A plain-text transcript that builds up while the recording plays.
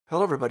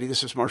Hello, everybody.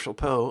 This is Marshall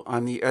Poe.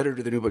 I'm the editor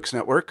of the New Books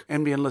Network.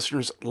 NBN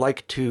listeners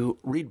like to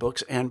read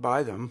books and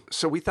buy them.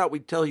 So we thought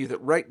we'd tell you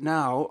that right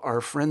now, our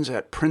friends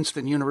at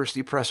Princeton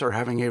University Press are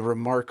having a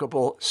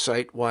remarkable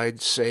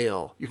site-wide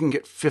sale. You can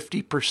get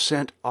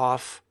 50%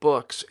 off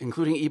books,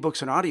 including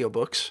ebooks and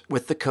audiobooks,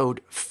 with the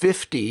code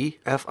 50,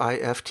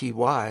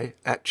 F-I-F-T-Y,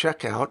 at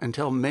checkout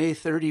until May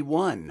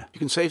 31. You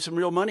can save some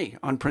real money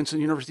on Princeton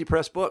University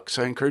Press books.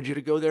 I encourage you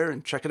to go there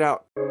and check it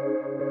out.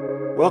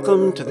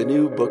 Welcome to the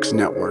New Books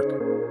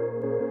Network.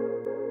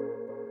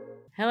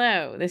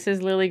 Hello, this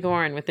is Lily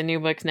Gorn with the New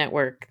Books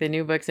Network, the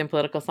New Books in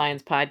Political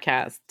Science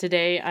podcast.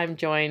 Today I'm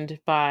joined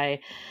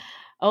by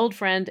old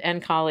friend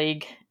and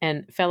colleague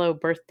and fellow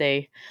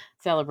birthday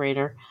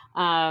celebrator,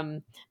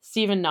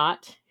 Stephen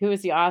Knott, who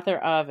is the author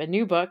of a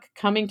new book,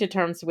 Coming to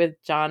Terms with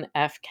John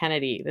F.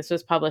 Kennedy. This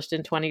was published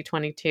in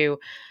 2022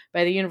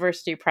 by the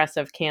University Press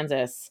of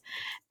Kansas.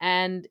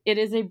 And it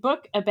is a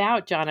book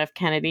about John F.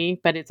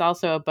 Kennedy, but it's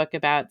also a book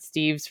about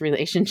Steve's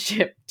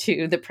relationship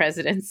to the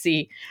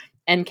presidency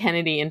and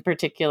Kennedy in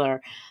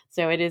particular.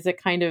 So it is a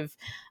kind of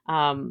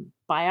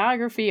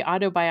autobiography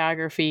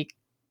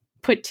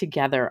put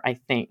together, I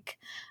think.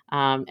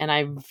 And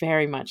I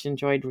very much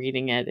enjoyed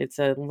reading it. It's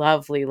a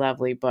lovely,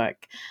 lovely book.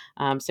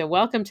 So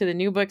welcome to the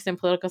New Books in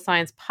Political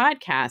Science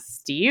podcast,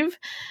 Steve.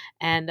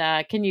 And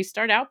can you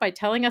start out by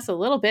telling us a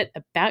little bit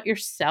about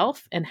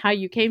yourself and how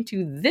you came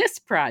to this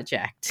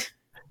project?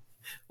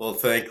 Well,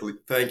 thank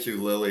you,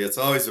 Lily. It's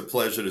always a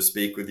pleasure to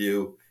speak with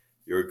you.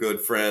 You're a good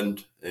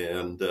friend.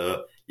 And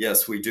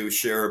yes, we do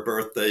share a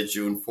birthday,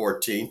 June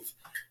 14th,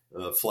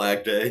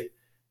 Flag Day.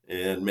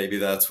 And maybe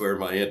that's where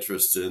my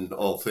interest in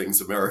all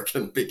things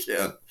American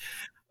began.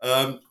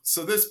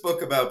 So this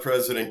book about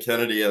President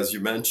Kennedy, as you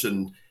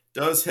mentioned,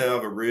 does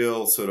have a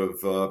real sort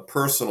of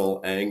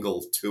personal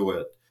angle to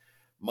it.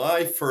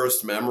 My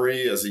first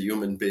memory as a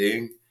human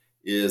being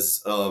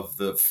is of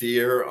the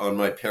fear on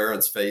my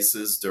parents'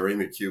 faces during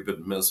the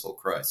Cuban Missile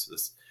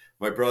Crisis.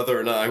 My brother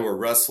and I were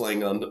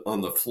wrestling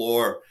on the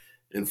floor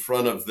in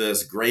front of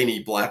this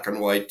grainy black and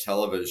white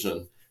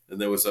television. And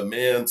there was a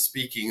man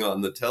speaking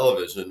on the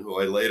television who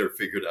I later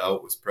figured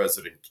out was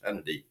President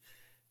Kennedy.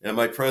 And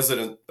my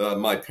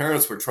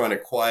parents were trying to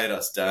quiet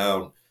us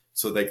down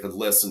so they could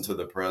listen to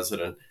the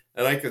president.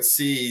 And I could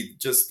see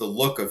just the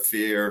look of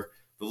fear,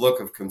 the look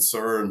of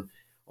concern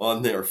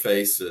on their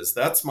faces.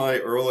 That's my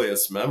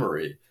earliest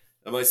memory.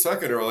 And my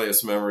second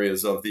earliest memory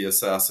is of the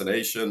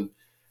assassination.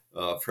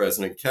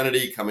 President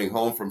Kennedy coming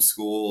home from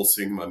school,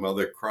 seeing my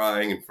mother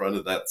crying in front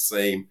of that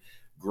same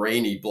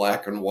grainy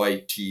black and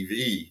white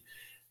TV.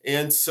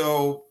 And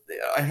so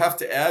I have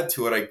to add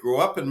to it, I grew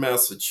up in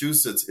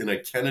Massachusetts in a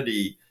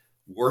Kennedy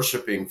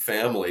worshiping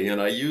family, and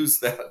I use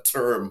that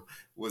term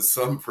with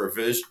some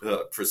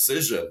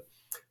precision.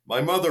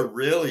 My mother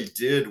really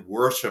did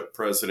worship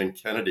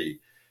President Kennedy.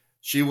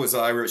 She was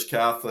Irish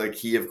Catholic.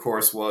 He, of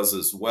course, was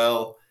as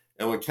well.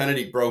 And when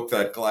Kennedy broke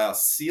that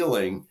glass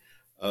ceiling,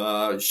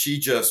 she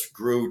just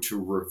grew to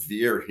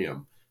revere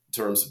him in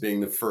terms of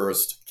being the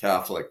first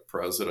Catholic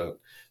president.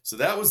 So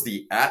that was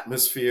the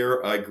atmosphere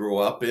I grew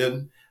up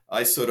in.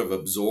 I sort of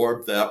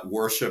absorbed that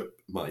worship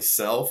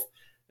myself.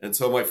 And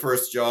so my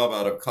first job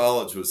out of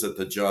college was at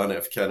the John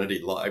F. Kennedy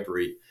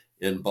Library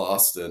in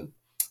Boston.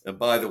 And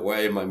by the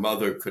way, my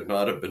mother could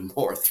not have been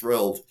more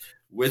thrilled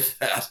with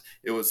that.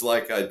 It was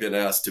like I'd been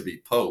asked to be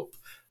Pope.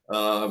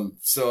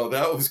 So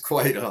that was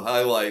quite a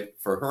highlight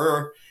for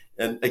her.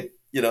 And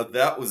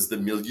that was the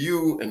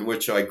milieu in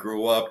which I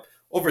grew up.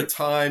 Over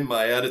time,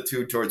 my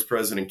attitude towards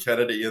President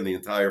Kennedy and the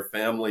entire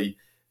family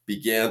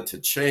began to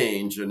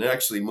change and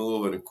actually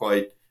move in a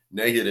quite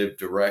negative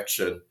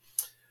direction.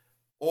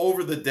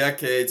 Over the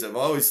decades, I've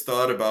always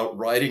thought about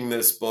writing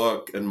this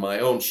book and my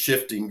own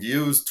shifting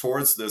views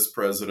towards this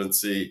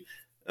presidency.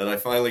 And I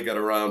finally got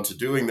around to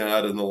doing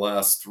that in the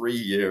last 3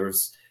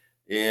 years.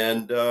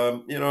 And,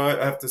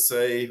 I have to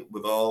say,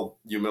 with all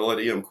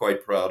humility, I'm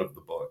quite proud of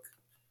the book.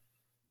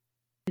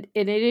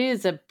 It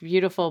is a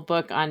beautiful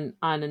book on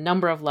a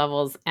number of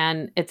levels,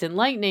 and it's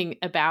enlightening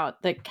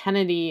about the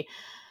Kennedy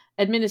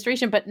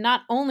administration, but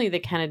not only the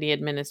Kennedy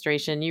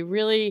administration. You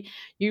really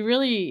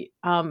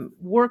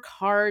work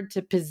hard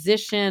to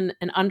position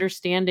an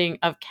understanding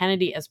of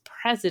Kennedy as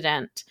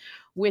president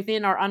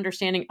within our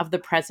understanding of the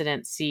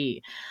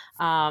presidency,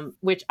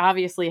 which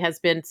obviously has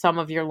been some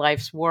of your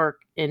life's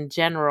work in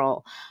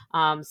general.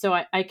 So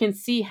I can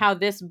see how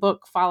this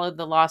book followed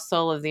the lost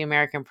soul of the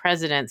American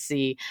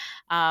presidency.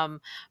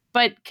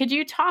 But could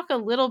you talk a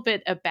little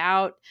bit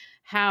about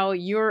how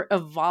your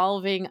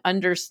evolving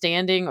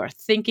understanding or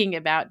thinking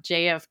about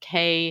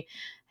JFK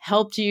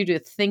helped you to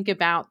think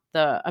about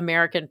the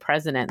American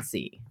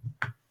presidency?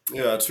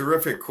 Yeah,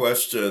 terrific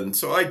question.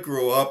 So I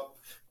grew up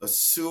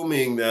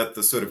assuming that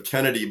the sort of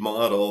Kennedy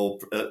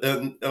model,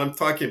 and I'm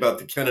talking about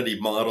the Kennedy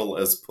model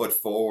as put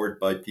forward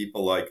by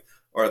people like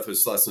Arthur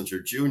Schlesinger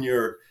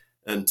Jr.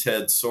 and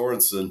Ted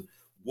Sorensen,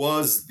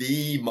 was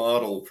the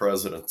model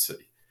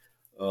presidency.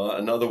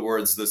 In other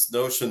words, this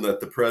notion that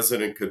the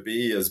president could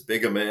be as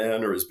big a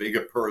man or as big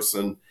a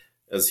person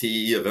as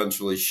he,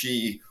 eventually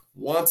she,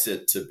 wants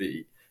it to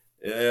be.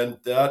 And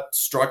that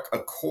struck a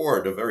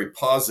chord, a very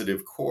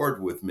positive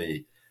chord with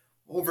me.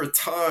 Over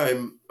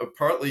time,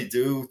 partly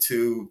due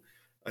to,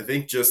 I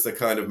think, just the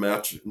kind of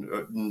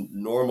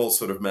normal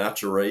sort of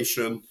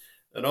maturation,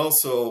 and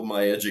also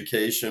my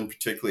education,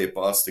 particularly at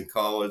Boston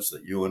College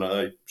that you and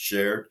I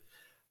shared,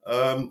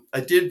 I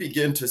did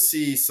begin to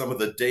see some of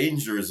the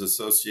dangers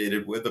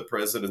associated with a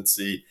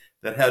presidency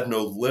that had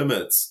no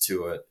limits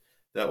to it.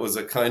 That was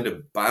a kind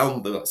of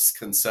boundless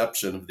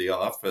conception of the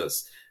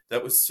office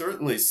that was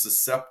certainly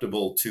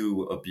susceptible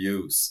to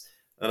abuse.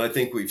 And I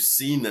think we've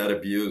seen that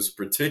abuse,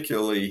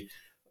 particularly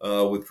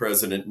with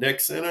President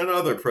Nixon and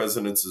other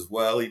presidents as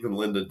well, even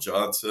Lyndon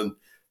Johnson,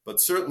 but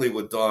certainly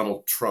with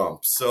Donald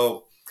Trump.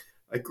 So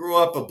I grew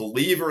up a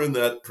believer in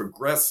that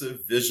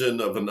progressive vision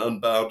of an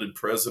unbounded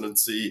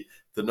presidency,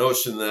 the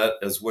notion that,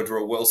 as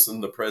Woodrow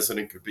Wilson, the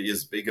president could be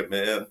as big a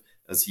man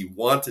as he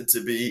wanted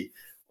to be.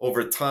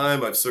 Over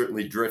time, I've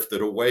certainly drifted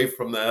away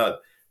from that.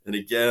 And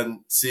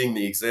again, seeing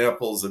the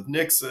examples of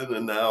Nixon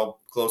and now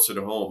closer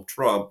to home,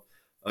 Trump,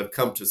 I've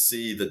come to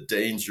see the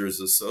dangers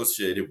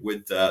associated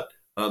with that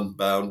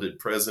unbounded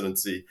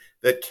presidency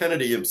that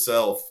Kennedy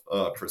himself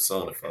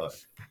personified.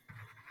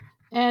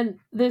 And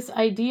this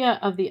idea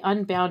of the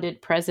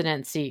unbounded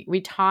presidency,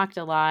 we talked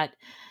a lot.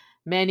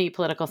 Many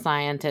political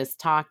scientists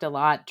talked a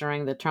lot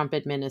during the Trump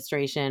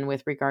administration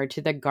with regard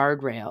to the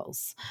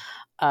guardrails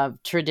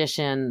of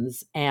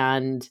traditions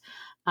and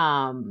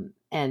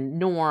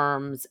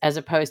norms, as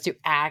opposed to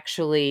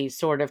actually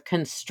sort of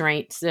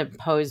constraints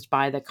imposed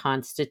by the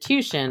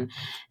Constitution.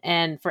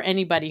 And for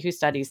anybody who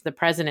studies the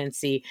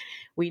presidency,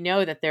 we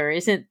know that there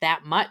isn't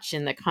that much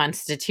in the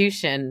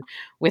Constitution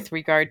with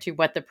regard to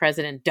what the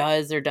president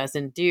does or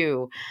doesn't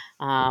do.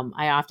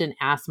 I often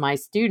ask my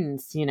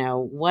students,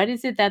 what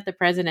is it that the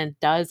president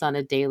does on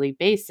a daily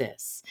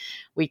basis?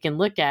 We can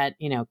look at,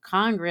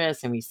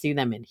 Congress, and we see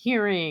them in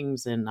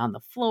hearings and on the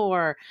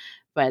floor,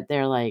 but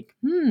they're like,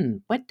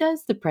 what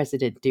does the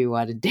president do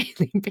on a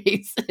daily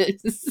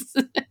basis?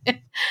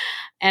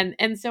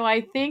 And so I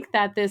think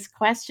that this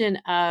question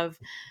of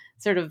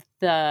sort of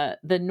the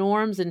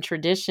norms and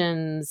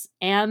traditions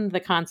and the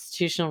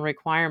constitutional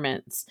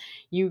requirements,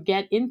 you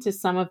get into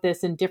some of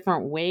this in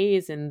different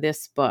ways in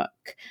this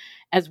book,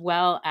 as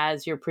well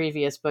as your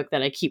previous book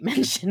that I keep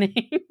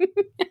mentioning.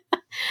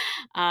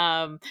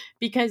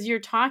 Because you're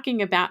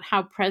talking about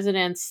how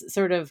presidents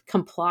sort of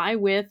comply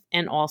with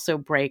and also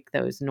break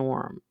those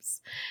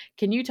norms.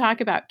 Can you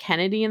talk about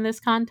Kennedy in this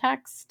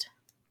context?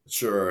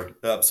 Sure,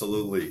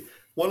 absolutely.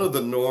 One of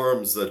the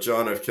norms that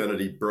John F.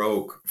 Kennedy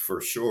broke, for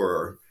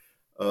sure,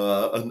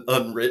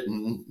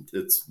 unwritten,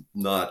 it's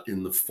not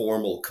in the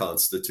formal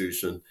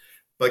Constitution,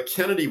 but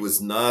Kennedy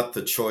was not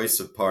the choice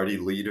of party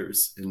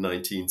leaders in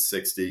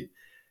 1960,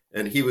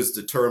 and he was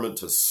determined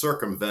to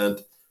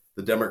circumvent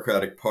the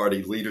Democratic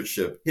Party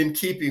leadership, in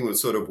keeping with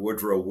sort of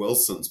Woodrow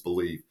Wilson's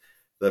belief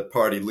that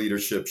party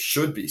leadership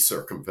should be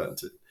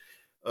circumvented.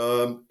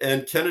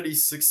 And Kennedy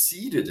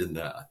succeeded in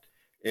that.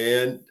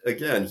 And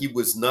again, he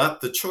was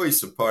not the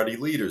choice of party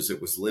leaders.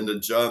 It was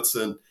Lyndon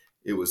Johnson.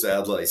 It was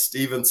Adlai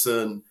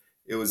Stevenson.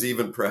 It was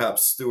even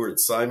perhaps Stuart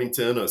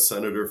Symington, a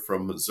senator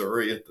from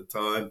Missouri at the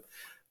time.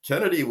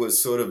 Kennedy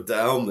was sort of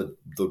down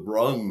the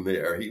rung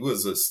there. He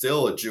was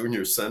still a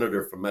junior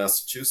senator from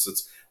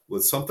Massachusetts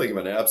with something of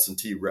an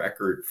absentee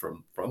record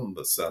from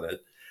the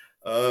Senate.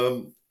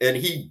 And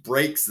he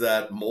breaks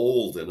that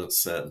mold in a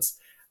sense.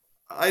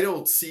 I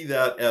don't see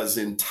that as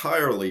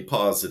entirely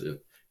positive.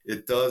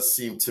 It does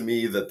seem to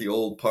me that the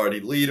old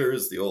party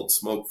leaders, the old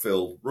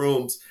smoke-filled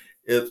rooms,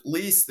 at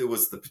least there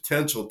was the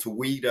potential to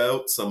weed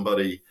out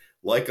somebody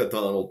like a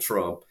Donald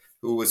Trump,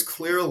 who was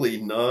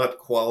clearly not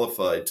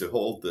qualified to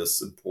hold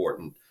this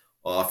important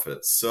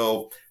office.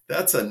 So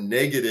that's a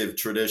negative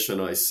tradition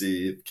I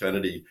see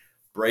Kennedy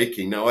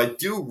breaking. Now, I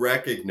do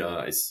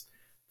recognize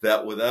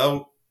that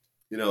without,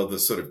 the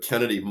sort of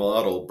Kennedy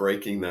model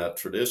breaking that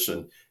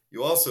tradition,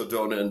 you also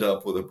don't end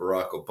up with a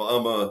Barack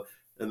Obama.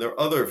 And there are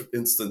other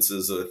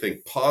instances of, I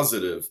think,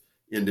 positive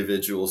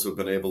individuals who've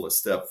been able to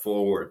step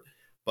forward.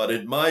 But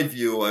in my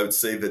view, I would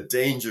say the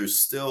dangers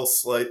still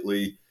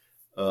slightly,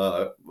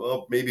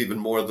 maybe even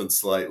more than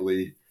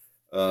slightly,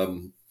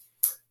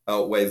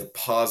 outweigh the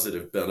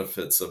positive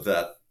benefits of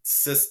that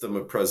system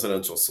of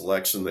presidential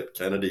selection that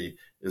Kennedy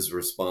is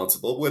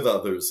responsible, with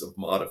others, of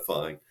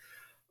modifying.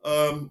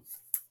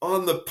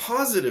 On the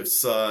positive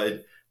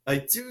side, I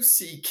do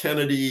see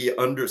Kennedy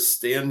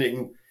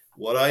understanding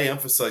what I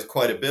emphasized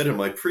quite a bit in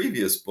my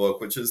previous book,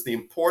 which is the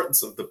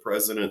importance of the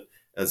president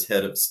as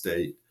head of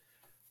state.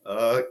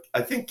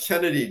 I think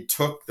Kennedy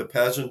took the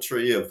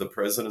pageantry of the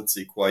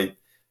presidency quite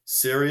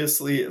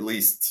seriously, at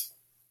least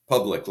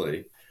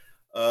publicly.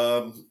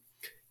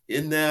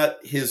 In that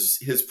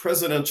his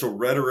presidential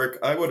rhetoric,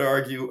 I would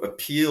argue,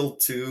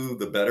 appealed to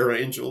the better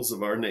angels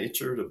of our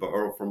nature, to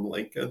borrow from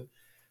Lincoln,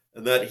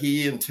 and that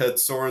he and Ted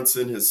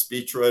Sorensen, his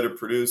speechwriter,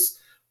 produced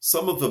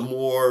some of the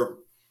more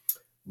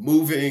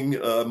moving,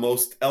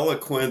 most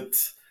eloquent,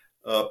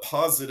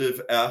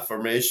 positive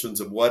affirmations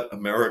of what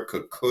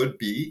America could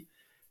be.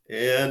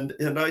 And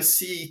I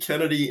see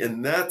Kennedy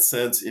in that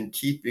sense in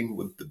keeping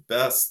with the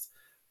best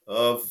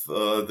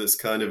of this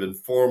kind of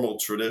informal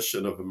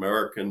tradition of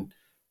American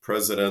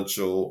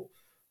presidential,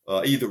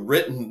 either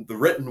the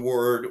written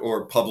word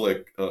or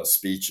public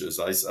speeches.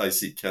 I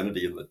see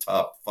Kennedy in the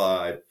top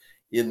 5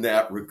 in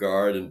that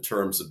regard in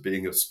terms of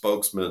being a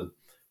spokesman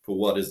for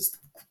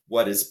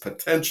what is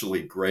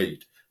potentially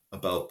great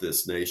about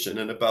this nation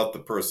and about the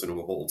person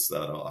who holds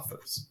that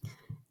office.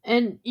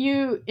 And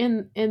you,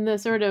 in the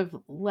sort of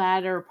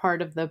latter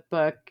part of the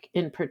book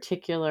in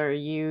particular,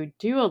 you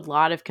do a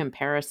lot of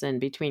comparison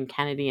between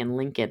Kennedy and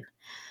Lincoln.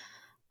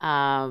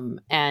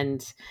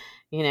 And,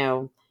 you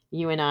know,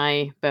 you and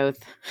I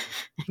both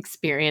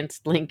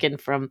experienced Lincoln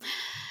from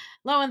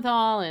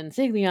Lowenthal and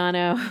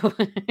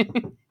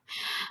Sigliano.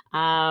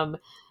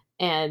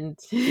 And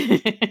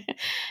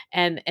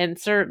and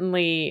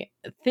certainly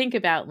think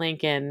about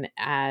Lincoln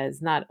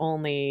as not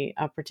only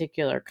a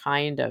particular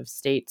kind of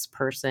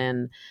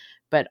statesperson,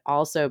 but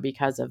also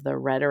because of the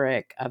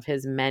rhetoric of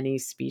his many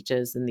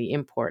speeches and the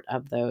import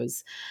of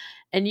those.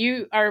 And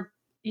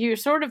you're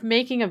sort of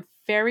making a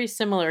very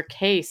similar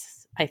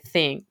case, I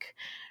think,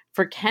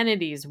 for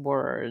Kennedy's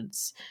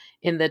words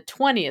in the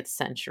 20th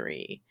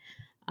century,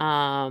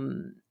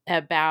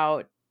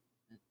 about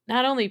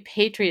not only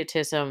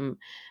patriotism,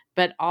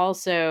 but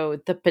also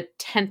the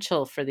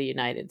potential for the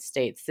United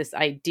States, this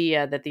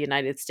idea that the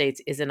United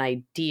States is an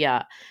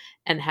idea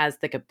and has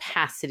the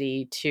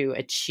capacity to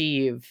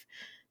achieve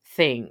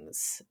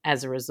things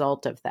as a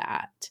result of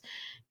that.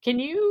 Can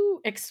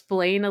you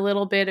explain a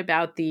little bit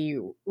about the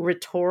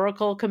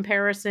rhetorical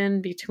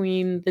comparison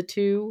between the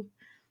two?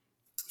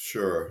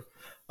 Sure.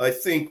 I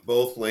think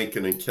both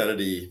Lincoln and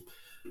Kennedy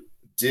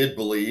did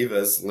believe,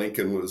 as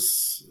Lincoln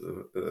was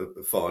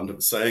fond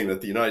of saying,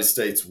 that the United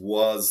States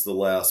was the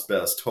last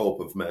best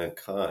hope of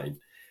mankind,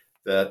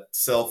 that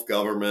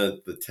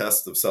self-government, the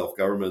test of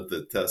self-government,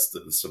 the test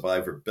of the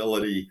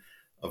survivability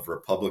of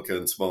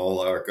Republican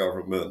small R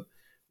government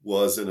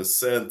was, in a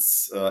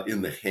sense,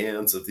 in the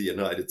hands of the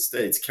United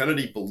States.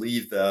 Kennedy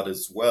believed that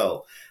as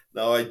well.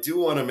 Now, I do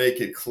want to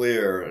make it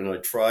clear, and I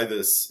try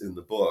to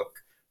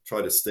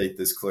state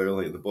this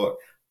clearly in the book,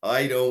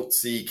 I don't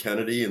see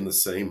Kennedy in the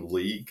same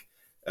league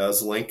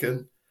as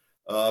Lincoln,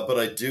 but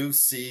I do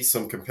see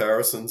some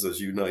comparisons, as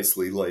you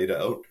nicely laid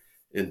out,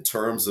 in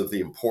terms of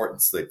the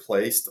importance they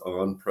placed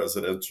on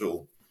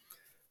presidential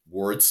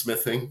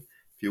wordsmithing,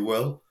 if you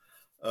will.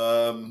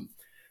 And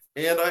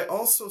I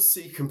also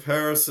see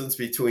comparisons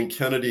between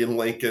Kennedy and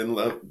Lincoln.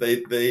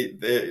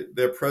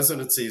 Their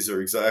presidencies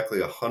are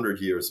exactly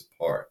 100 years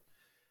apart.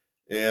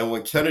 And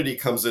when Kennedy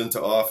comes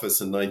into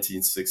office in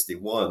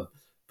 1961,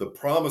 the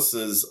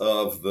promises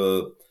of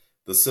the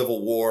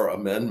Civil War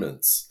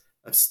amendments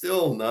have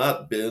still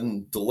not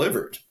been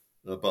delivered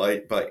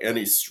by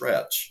any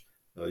stretch.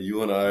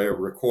 You and I are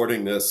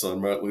recording this on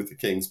Martin Luther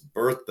King's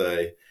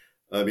birthday.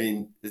 I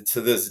mean,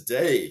 to this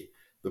day,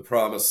 the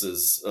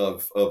promises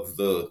of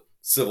the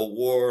Civil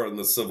War and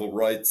the Civil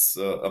Rights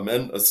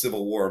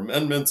Civil War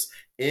amendments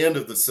and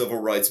of the Civil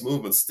Rights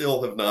Movement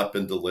still have not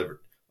been delivered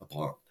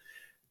upon.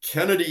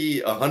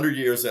 Kennedy, 100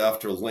 years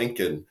after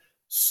Lincoln,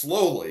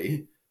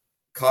 slowly,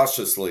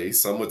 cautiously,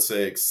 some would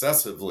say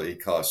excessively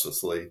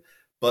cautiously,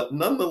 but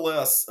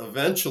nonetheless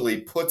eventually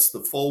puts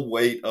the full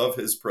weight of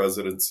his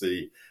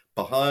presidency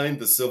behind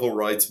the civil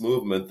rights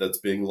movement that's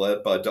being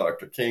led by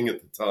Dr. King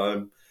at the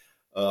time,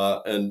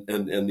 and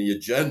the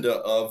agenda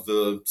of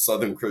the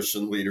Southern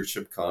Christian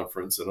Leadership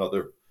Conference and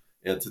other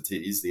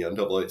entities, the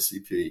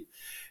NAACP.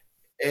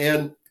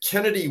 And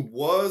Kennedy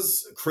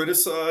was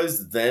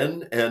criticized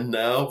then and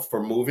now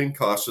for moving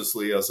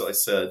cautiously, as I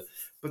said,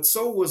 but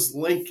so was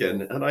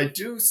Lincoln. And I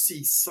do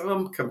see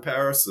some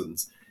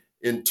comparisons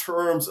in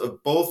terms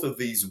of both of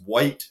these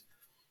white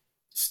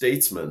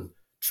statesmen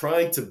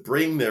trying to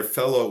bring their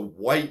fellow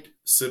white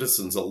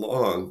citizens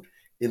along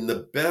in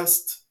the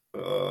best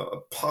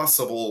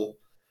possible,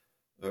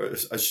 or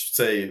I should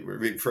say,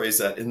 rephrase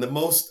that, in the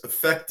most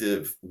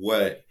effective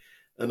way.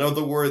 In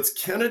other words,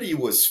 Kennedy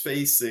was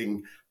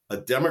facing a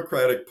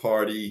Democratic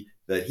Party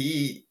that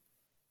he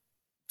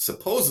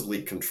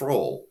supposedly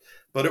controlled,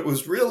 but it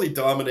was really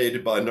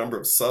dominated by a number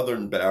of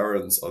Southern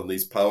barons on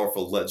these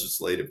powerful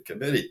legislative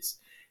committees.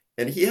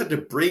 And he had to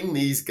bring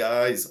these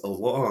guys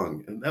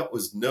along, and that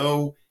was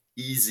no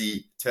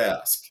easy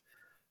task.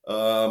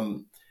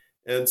 And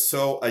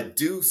so I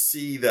do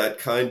see that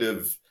kind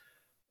of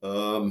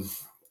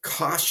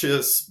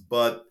cautious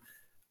but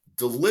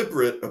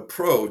deliberate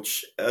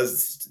approach,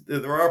 as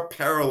there are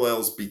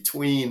parallels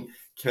between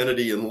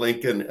Kennedy and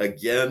Lincoln,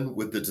 again,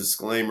 with the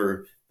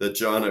disclaimer that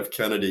John F.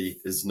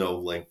 Kennedy is no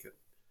Lincoln.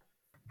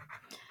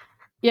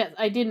 Yes,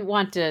 I didn't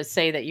want to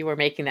say that you were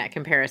making that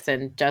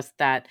comparison, just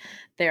that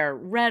their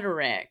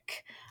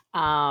rhetoric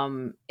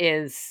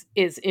is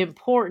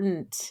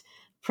important,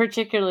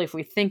 particularly if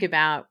we think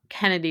about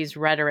Kennedy's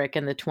rhetoric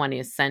in the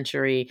 20th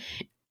century,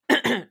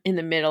 in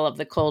the middle of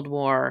the Cold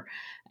War,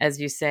 as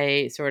you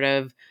say, sort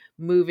of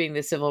moving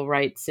the civil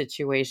rights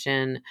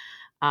situation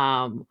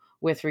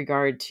with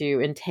regard to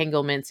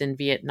entanglements in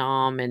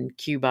Vietnam and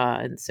Cuba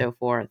and so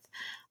forth.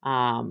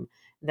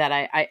 That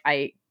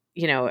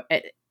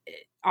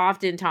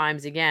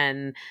oftentimes,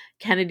 again,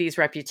 Kennedy's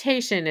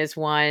reputation is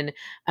one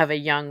of a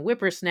young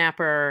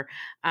whippersnapper,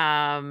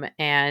 and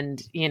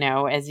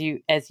as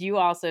you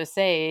also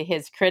say,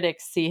 his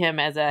critics see him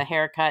as a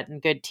haircut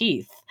and good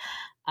teeth,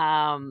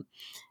 um,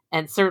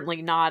 and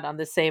certainly not on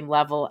the same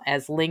level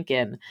as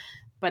Lincoln.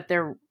 But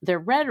their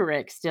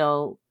rhetoric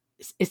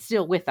is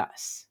still with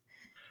us.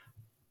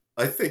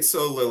 I think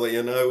so, Lily,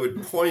 and I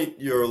would point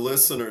your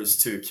listeners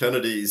to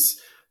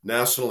Kennedy's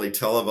nationally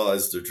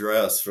televised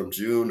address from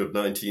June of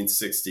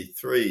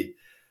 1963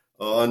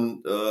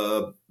 on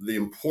the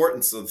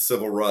importance of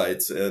civil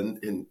rights and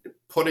in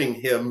putting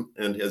him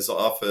and his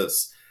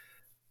office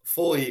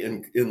fully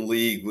in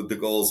league with the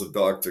goals of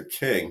Dr.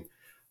 King.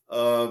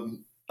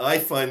 I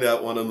find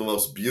that one of the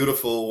most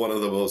beautiful, one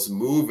of the most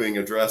moving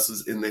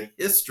addresses in the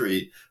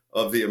history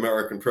of the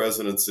American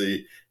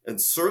presidency,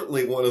 and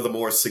certainly one of the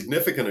more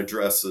significant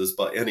addresses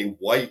by any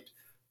white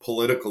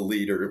political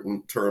leader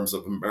in terms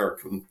of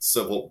American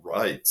civil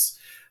rights.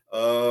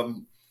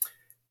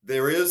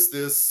 There is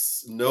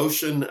this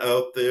notion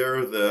out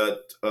there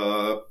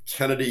that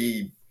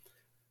Kennedy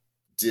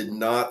did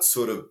not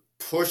sort of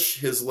push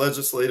his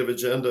legislative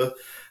agenda.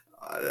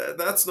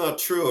 That's not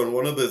true. And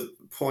one of the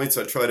points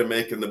I try to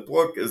make in the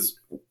book is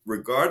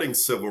regarding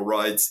civil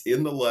rights.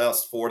 In the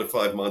last 4 to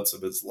 5 months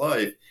of his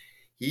life,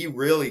 he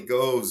really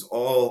goes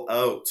all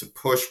out to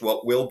push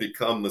what will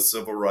become the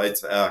Civil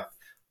Rights Act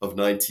of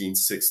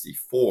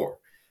 1964.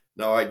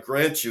 Now, I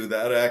grant you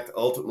that act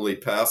ultimately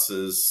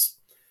passes,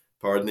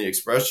 pardon the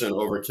expression,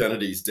 over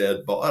Kennedy's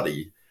dead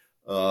body,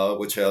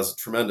 which has a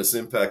tremendous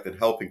impact in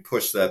helping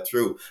push that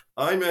through.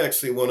 I'm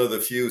actually one of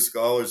the few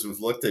scholars who've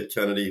looked at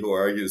Kennedy who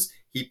argues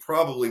he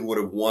probably would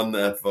have won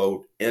that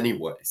vote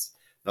anyways.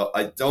 Now,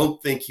 I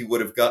don't think he would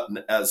have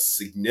gotten as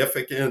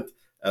significant,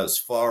 as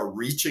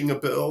far-reaching a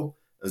bill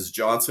as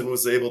Johnson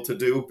was able to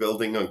do,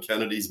 building on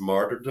Kennedy's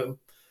martyrdom.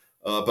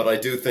 But I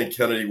do think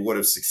Kennedy would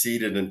have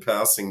succeeded in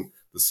passing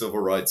the Civil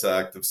Rights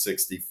Act of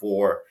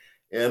 64.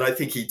 And I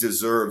think he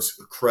deserves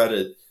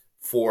credit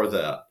for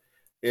that.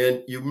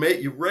 And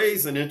you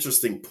raise an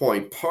interesting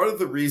point. Part of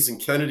the reason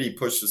Kennedy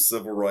pushes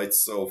civil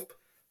rights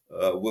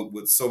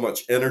with so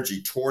much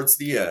energy towards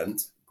the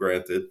end,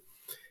 granted,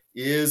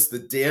 is the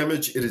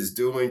damage it is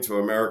doing to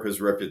America's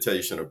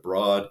reputation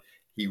abroad.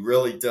 He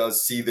really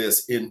does see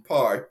this in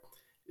part.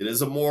 It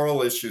is a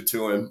moral issue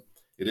to him.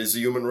 It is a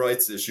human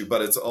rights issue,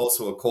 but it's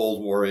also a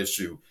Cold War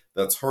issue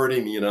that's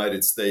hurting the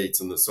United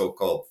States and the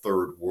so-called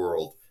Third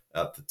World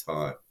at the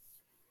time.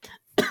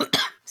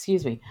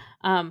 Excuse me.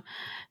 And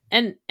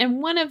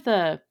one of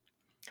the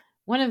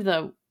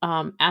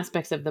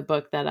aspects of the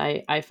book that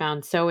I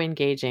found so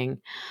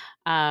engaging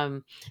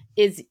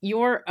is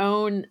your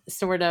own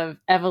sort of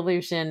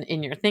evolution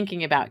in your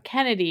thinking about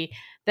Kennedy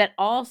that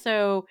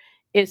also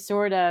is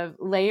sort of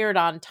layered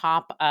on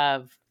top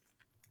of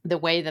the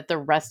way that the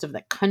rest of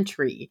the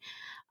country,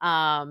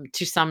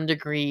 to some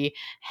degree,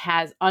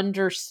 has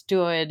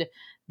understood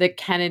the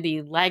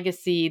Kennedy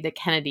legacy, the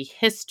Kennedy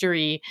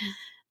history,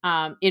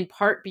 in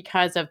part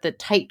because of the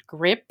tight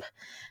grip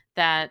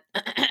that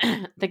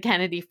the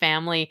Kennedy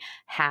family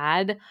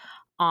had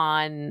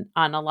on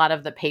a lot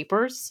of the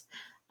papers.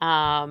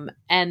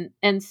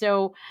 And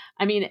so,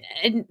 I mean,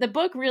 the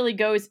book really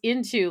goes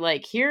into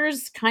like,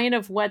 here's kind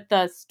of what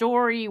the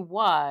story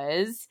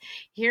was.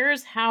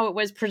 Here's how it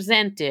was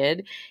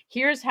presented.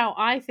 Here's how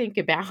I think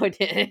about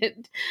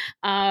it.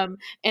 And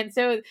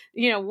so,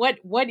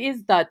 what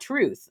is the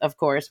truth? Of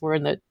course, we're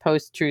in the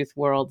post-truth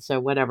world,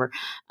 so whatever.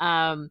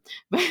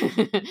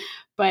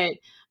 But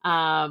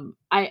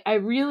I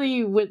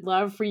really would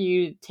love for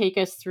you to take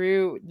us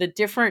through the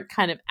different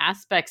kind of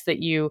aspects that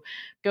you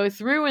go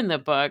through in the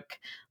book,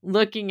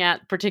 looking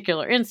at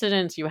particular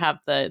incidents. You have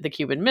the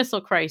Cuban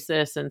Missile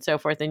Crisis and so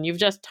forth, and you've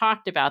just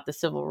talked about the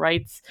civil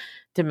rights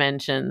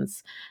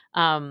dimensions.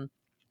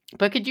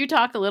 But could you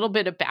talk a little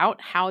bit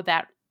about how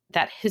that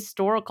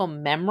historical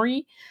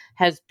memory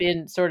has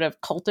been sort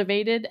of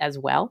cultivated as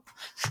well?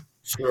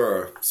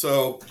 Sure.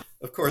 So,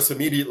 of course,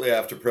 immediately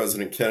after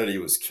President Kennedy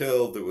was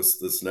killed, there was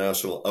this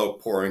national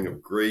outpouring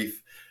of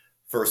grief.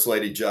 First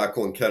Lady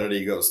Jacqueline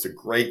Kennedy goes to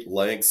great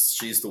lengths.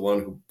 She's the one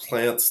who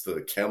plants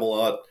the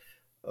Camelot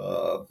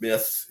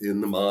myth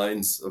in the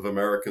minds of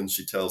Americans.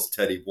 She tells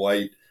Teddy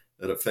White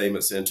at a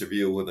famous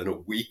interview within a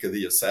week of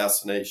the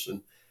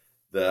assassination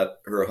that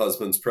her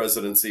husband's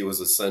presidency was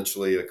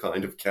essentially a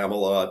kind of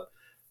Camelot,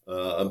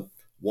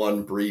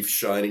 one brief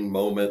shining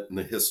moment in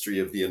the history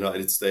of the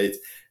United States.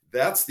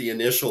 That's the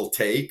initial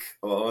take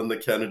on the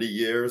Kennedy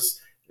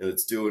years, and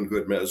it's due in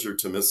good measure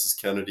to Mrs.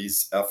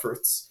 Kennedy's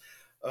efforts.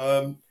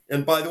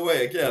 And by the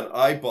way, again,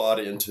 I bought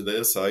into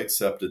this. I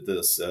accepted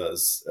this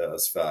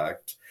as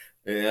fact.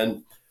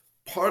 And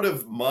part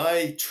of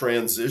my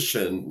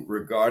transition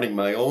regarding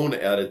my own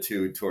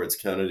attitude towards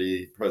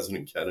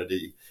President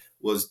Kennedy,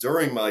 was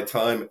during my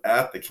time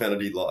at the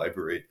Kennedy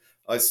Library.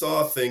 I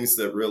saw things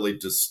that really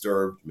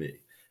disturbed me.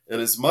 And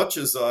as much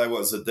as I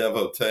was a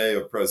devotee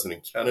of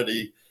President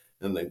Kennedy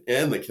and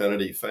the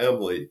Kennedy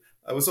family,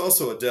 I was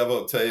also a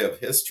devotee of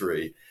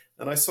history.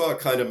 And I saw a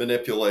kind of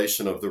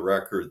manipulation of the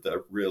record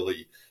that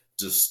really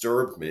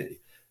disturbed me.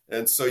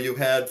 And so you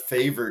had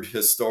favored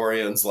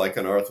historians like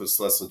an Arthur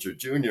Schlesinger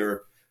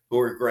Jr., who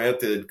were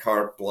granted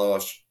carte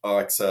blanche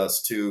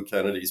access to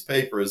Kennedy's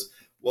papers,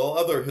 while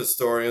other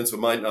historians who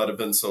might not have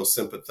been so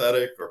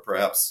sympathetic, or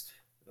perhaps,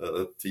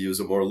 to use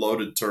a more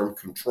loaded term,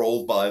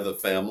 controlled by the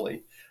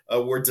family,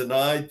 were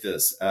denied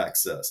this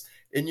access.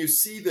 And you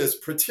see this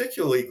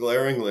particularly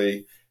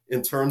glaringly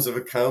in terms of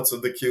accounts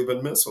of the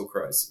Cuban Missile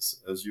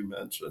Crisis, as you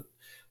mentioned.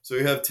 So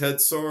you have Ted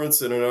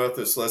Sorensen and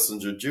Arthur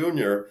Schlesinger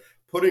Jr.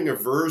 putting a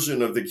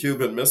version of the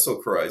Cuban Missile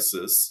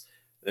Crisis,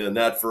 and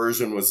that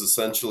version was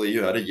essentially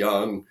you had a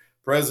young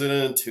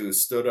president who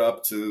stood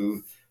up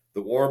to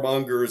the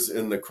warmongers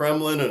in the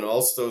Kremlin and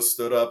also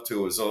stood up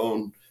to his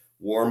own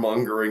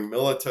warmongering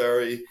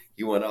military.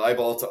 He went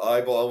eyeball to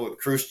eyeball with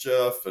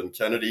Khrushchev, and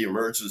Kennedy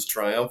emerges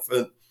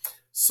triumphant.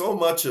 So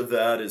much of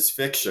that is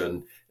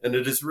fiction, and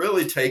it has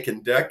really taken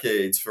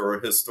decades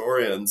for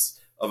historians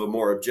of a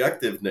more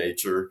objective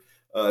nature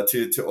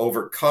to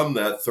overcome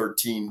that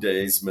 13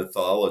 days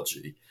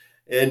mythology.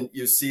 And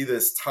you see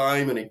this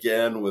time and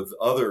again with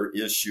other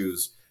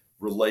issues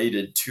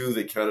related to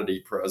the Kennedy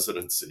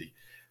presidency.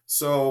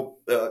 So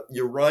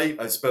you're right.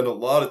 I spend a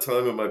lot of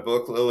time in my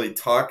book, Lily,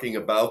 talking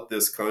about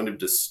this kind of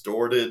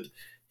distorted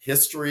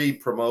history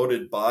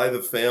promoted by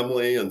the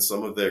family and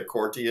some of their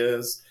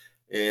courtiers.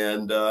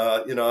 And,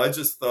 I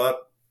just thought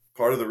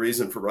part of the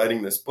reason for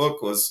writing this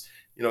book was,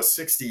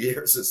 60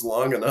 years is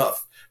long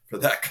enough for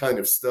that kind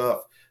of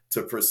stuff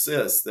to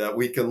persist, that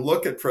we can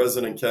look at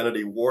President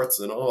Kennedy, warts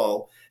and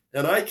all.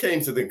 And I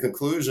came to the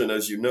conclusion,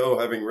 as you know,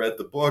 having read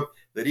the book,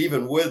 that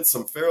even with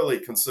some fairly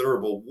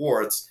considerable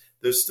warts,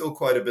 there's still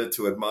quite a bit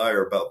to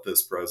admire about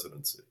this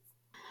presidency.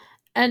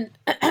 And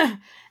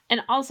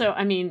and also,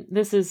 I mean,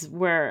 this is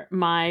where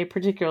my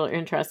particular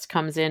interest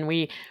comes in.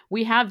 We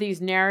have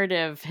these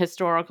narrative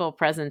historical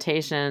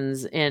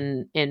presentations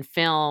in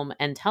film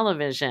and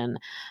television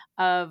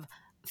of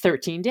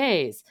 13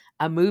 Days,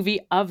 a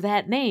movie of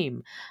that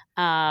name,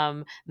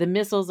 The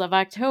Missiles of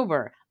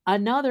October,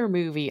 another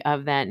movie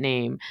of that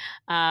name.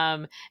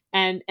 And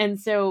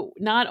so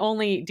not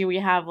only do we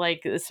have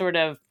like a sort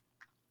of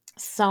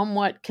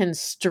somewhat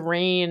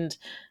constrained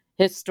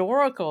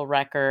historical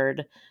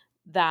record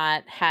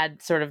that had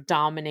sort of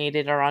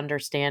dominated our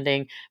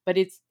understanding, but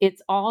it's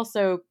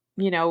also,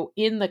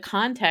 in the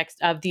context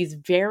of these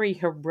very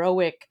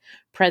heroic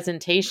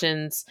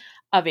presentations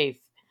of a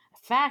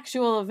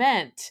factual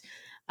event,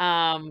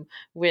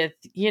 with,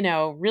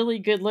 really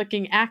good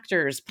looking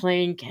actors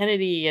playing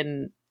Kennedy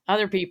and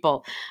other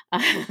people,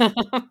 that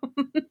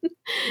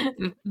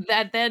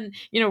then,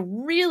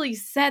 really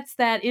sets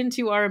that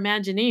into our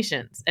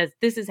imaginations as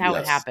this is how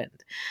it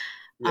happened.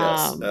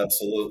 Yes,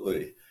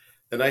 absolutely.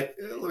 And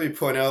let me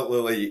point out,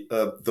 Lily,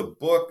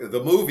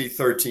 the movie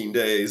 13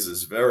 Days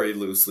is very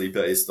loosely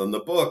based on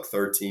the book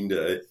 13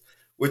 Days,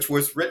 which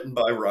was written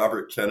by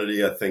Robert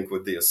Kennedy, I think,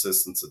 with the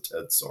assistance of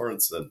Ted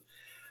Sorensen.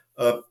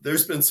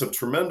 There's been some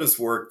tremendous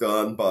work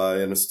done by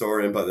an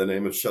historian by the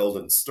name of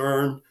Sheldon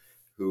Stern,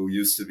 who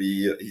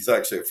he's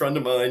actually a friend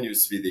of mine,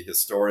 used to be the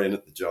historian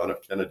at the John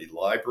F. Kennedy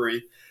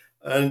Library.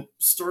 And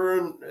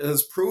Stern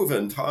has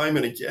proven time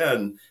and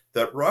again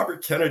that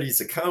Robert Kennedy's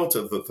account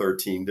of the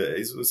 13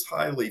 Days was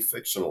highly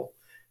fictional.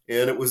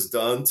 And it was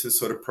done to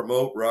sort of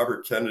promote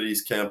Robert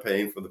Kennedy's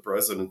campaign for the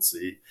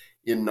presidency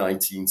in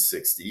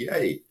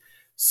 1968.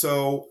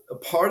 So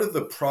part of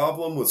the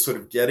problem with sort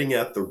of getting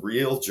at the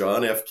real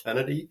John F.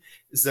 Kennedy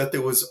is that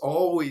there was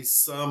always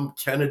some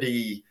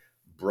Kennedy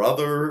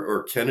brother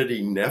or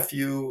Kennedy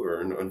nephew,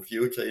 or on a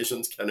few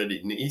occasions,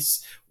 Kennedy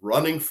niece,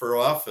 running for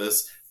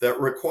office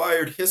that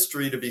required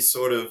history to be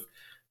sort of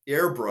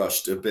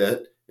airbrushed a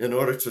bit in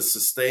order to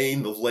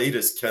sustain the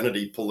latest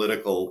Kennedy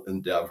political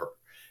endeavor.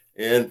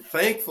 And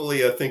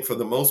thankfully, I think for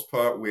the most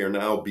part, we are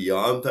now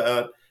beyond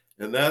that.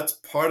 And that's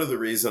part of the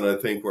reason I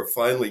think we're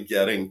finally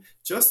getting,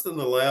 just in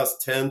the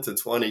last 10 to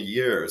 20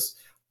 years,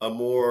 a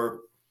more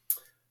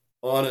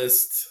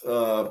honest,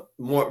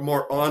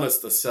 more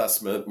honest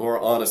assessment, more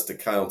honest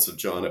accounts of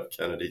John F.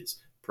 Kennedy's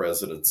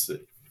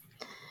presidency.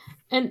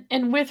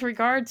 And with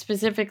regard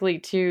specifically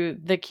to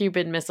the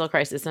Cuban Missile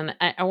Crisis, and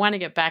I want to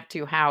get back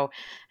to how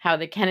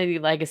the Kennedy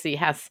legacy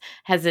has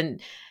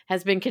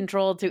been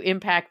controlled to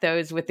impact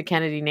those with the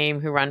Kennedy name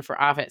who run for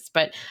office.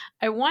 But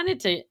I wanted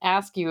to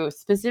ask you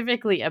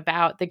specifically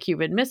about the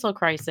Cuban Missile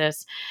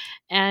Crisis,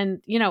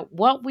 and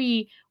what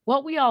we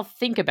all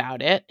think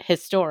about it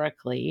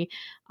historically,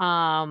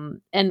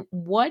 and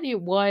what it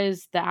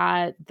was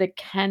that the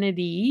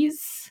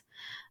Kennedys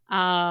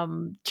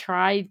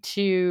tried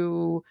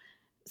to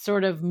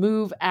sort of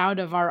move out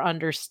of our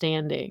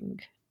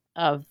understanding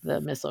of the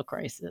missile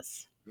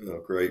crisis.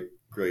 Oh, great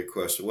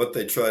question. What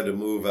they tried to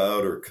move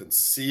out or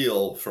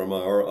conceal from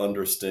our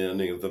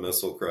understanding of the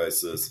missile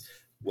crisis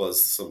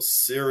was some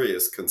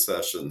serious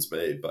concessions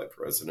made by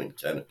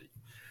President Kennedy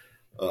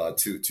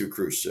to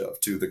Khrushchev,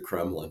 to the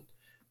Kremlin.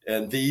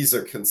 And these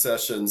are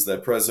concessions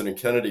that President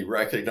Kennedy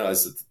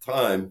recognized at the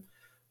time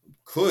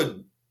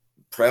could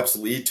perhaps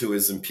lead to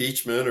his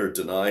impeachment or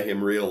deny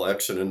him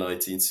re-election in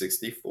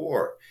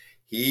 1964.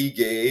 he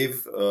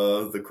gave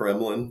the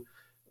Kremlin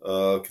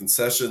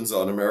concessions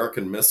on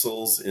American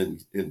missiles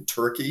in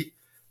Turkey,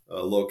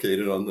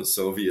 located on the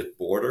Soviet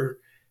border.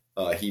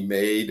 He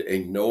made a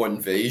no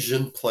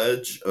invasion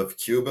pledge of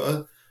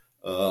Cuba,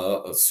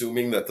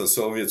 assuming that the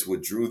Soviets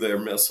withdrew their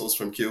missiles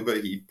from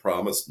Cuba. He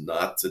promised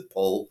not to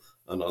pull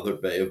another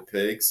Bay of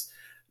Pigs.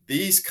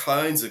 These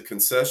kinds of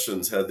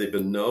concessions, had they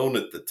been known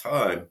at the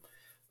time,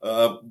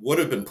 would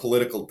have been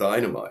political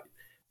dynamite.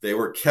 They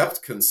were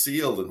kept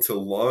concealed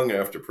until long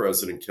after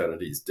President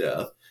Kennedy's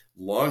death,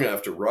 long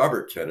after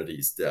Robert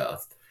Kennedy's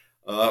death.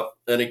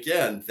 And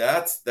again,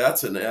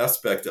 that's an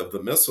aspect of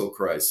the missile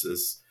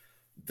crisis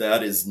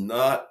that is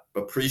not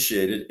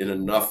appreciated in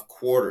enough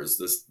quarters.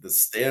 The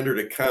standard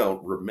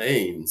account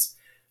remains: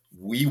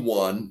 we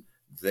won,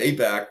 they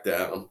backed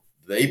down,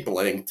 they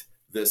blinked,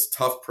 this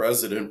tough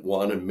president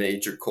won a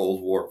major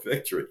Cold War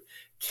victory.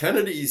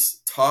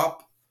 Kennedy's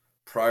top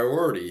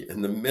priority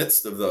in the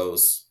midst of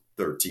those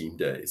 13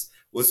 days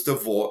was to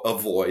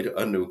avoid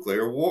a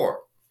nuclear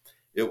war.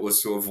 It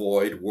was to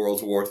avoid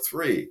World War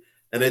III.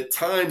 And at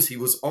times, he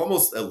was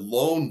almost a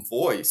lone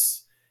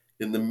voice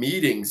in the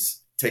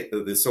meetings,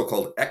 the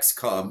so-called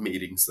XCOM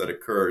meetings that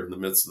occurred in the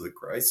midst of the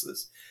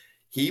crisis.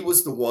 He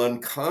was the one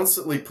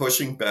constantly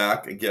pushing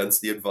back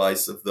against the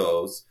advice of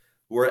those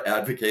who were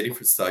advocating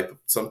for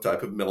some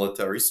type of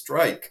military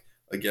strike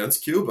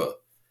against Cuba.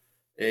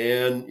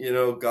 And,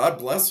 God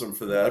bless him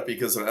for that,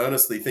 because I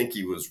honestly think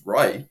he was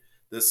right.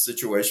 This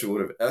situation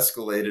would have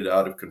escalated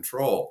out of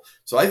control.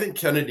 So I think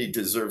Kennedy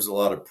deserves a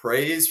lot of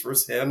praise for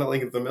his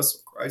handling of the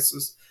missile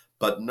crisis,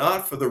 but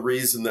not for the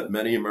reason that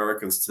many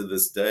Americans to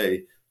this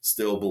day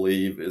still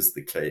believe is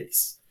the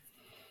case.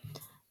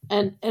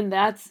 And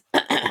that's,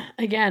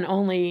 again,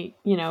 only,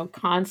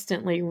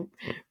 constantly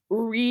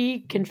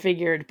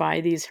reconfigured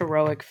by these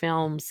heroic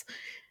films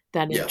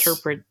that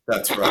interpret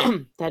that's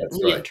right. that that's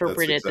reinterpret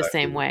right. it the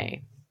same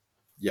way.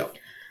 Yep.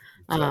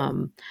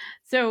 Exactly.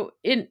 So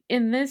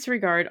in this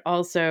regard,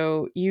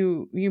 also,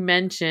 you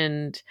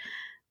mentioned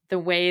the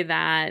way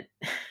that,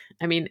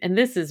 and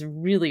this is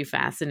really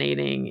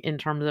fascinating in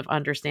terms of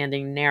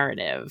understanding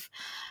narrative,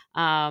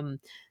 the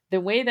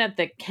way that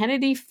the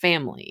Kennedy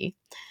family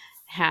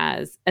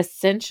has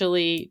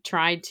essentially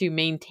tried to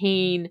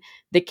maintain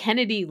the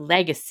Kennedy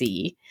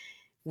legacy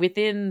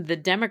within the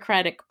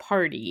Democratic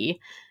Party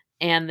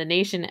and the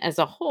nation as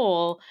a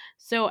whole,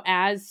 so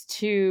as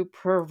to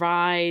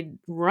provide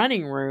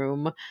running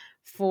room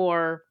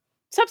for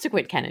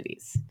subsequent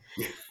Kennedys.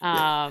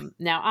 Now,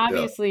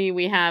 obviously,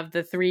 we have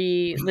the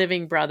three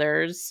living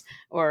brothers,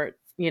 or,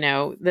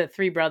 the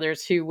three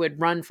brothers who would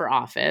run for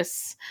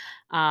office.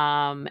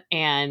 And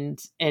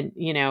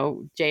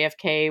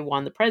JFK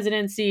won the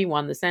presidency,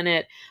 won the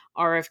Senate.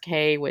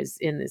 RFK was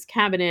in this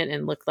cabinet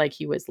and looked like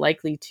he was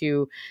likely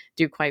to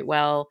do quite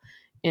well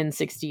in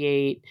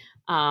 1968.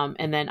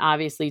 And then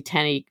obviously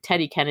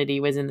Teddy Kennedy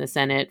was in the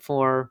Senate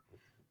for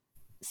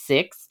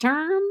 6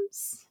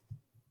 terms.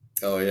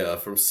 Oh yeah,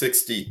 from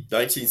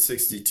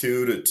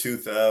 1962 to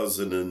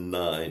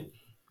 2009.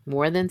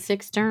 More than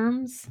 6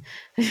 terms.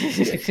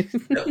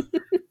 Yeah.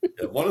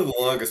 One of the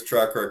longest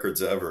track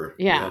records ever.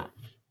 Yeah.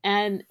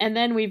 And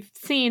then we've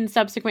seen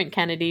subsequent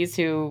Kennedys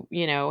who,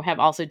 have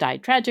also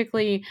died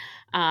tragically,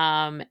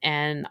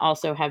 and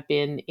also have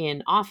been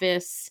in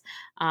office.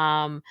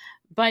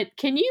 But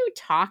can you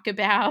talk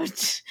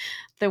about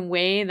the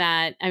way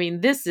that,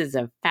 this is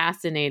a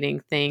fascinating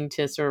thing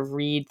to sort of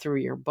read through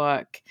your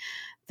book,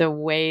 the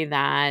way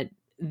that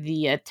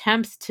the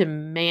attempts to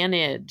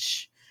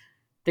manage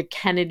the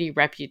Kennedy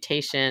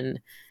reputation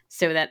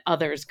so that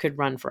others could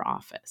run for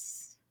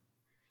office?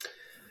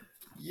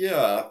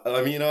 Yeah,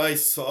 I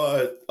saw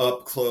it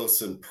up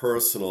close and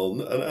personal,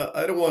 and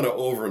I don't want to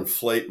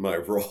overinflate my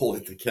role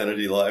at the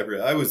Kennedy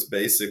Library. I was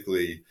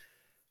basically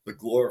the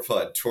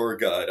glorified tour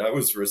guide. I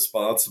was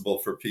responsible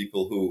for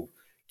people who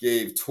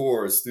gave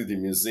tours through the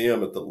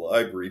museum at the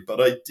library, but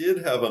I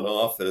did have an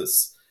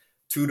office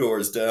 2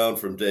 doors down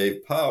from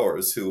Dave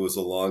Powers, who was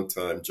a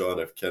longtime John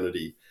F.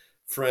 Kennedy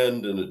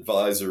friend and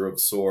advisor of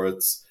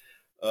sorts,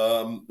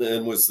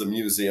 and was the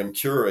museum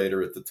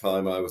curator at the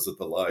time I was at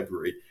the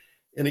library.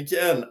 And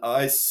again,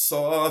 I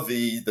saw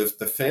the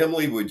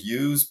family would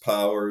use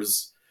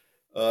Powers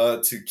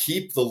to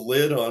keep the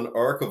lid on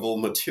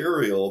archival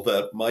material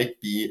that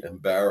might be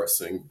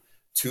embarrassing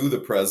to the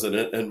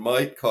president and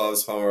might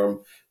cause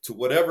harm to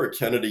whatever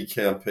Kennedy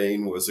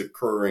campaign was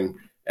occurring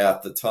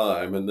at the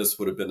time. And this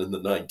would have been in the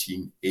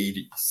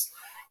 1980s.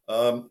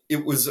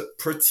 It was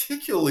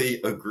particularly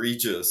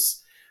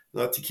egregious,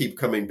 not to keep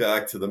coming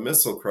back to the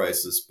missile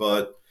crisis,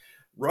 but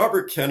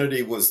Robert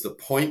Kennedy was the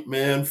point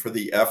man for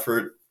the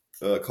effort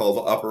called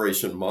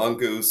Operation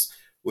Mongoose,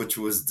 which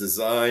was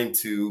designed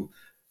to,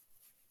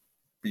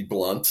 be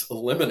blunt,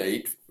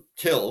 eliminate,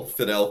 kill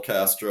Fidel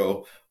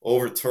Castro,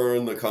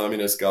 overturn the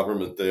communist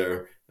government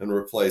there, and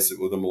replace it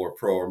with a more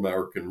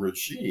pro-American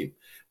regime.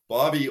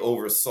 Bobby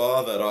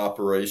oversaw that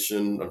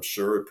operation, I'm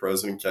sure, at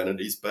President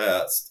Kennedy's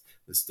behest.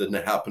 This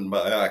didn't happen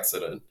by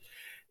accident.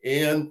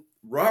 And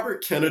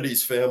Robert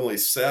Kennedy's family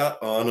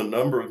sat on a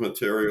number of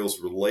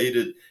materials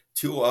related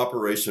to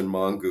Operation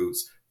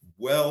Mongoose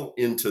well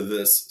into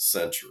this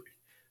century,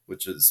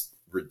 which is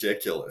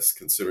ridiculous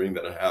considering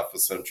that a half a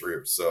century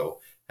or so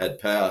had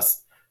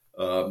passed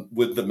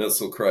with the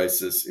missile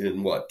crisis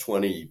in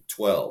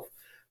 2012.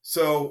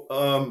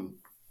 So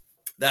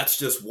that's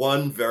just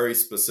one very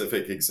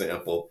specific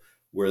example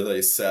where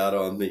they sat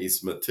on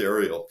these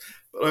material.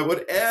 But I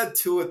would add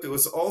to it, there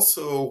was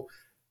also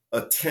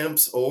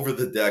attempts over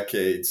the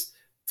decades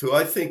to,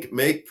 I think,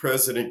 make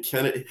President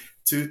Kennedy,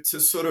 to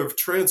sort of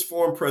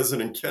transform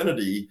President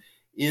Kennedy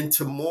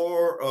into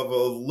more of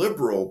a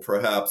liberal,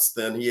 perhaps,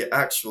 than he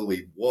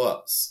actually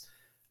was.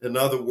 In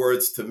other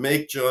words, to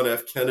make the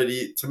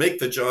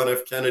John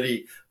F.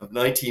 Kennedy of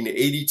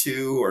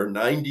 1982 or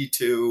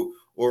 92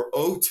 or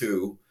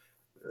 02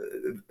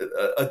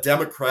 a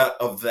Democrat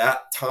of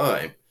that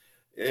time.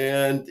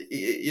 And,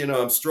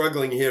 I'm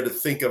struggling here to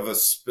think of a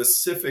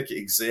specific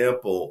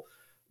example,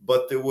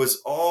 but there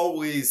was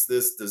always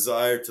this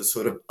desire to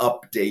sort of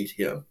update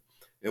him.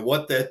 And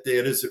what that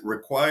did is it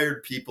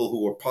required people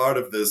who were part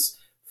of this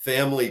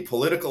family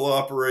political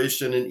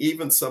operation, and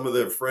even some of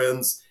their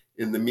friends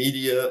in the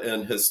media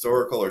and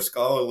historical or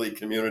scholarly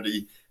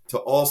community, to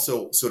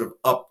also sort of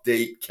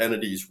update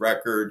Kennedy's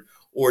record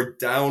or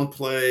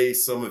downplay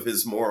some of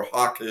his more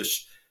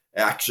hawkish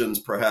actions,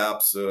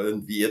 perhaps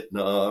in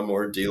Vietnam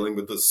or dealing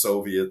with the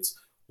Soviets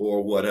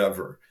or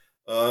whatever.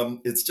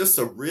 It's just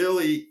a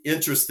really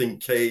interesting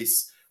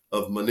case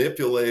of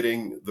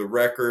manipulating the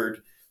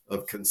record,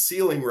 of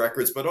concealing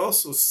records, but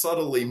also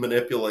subtly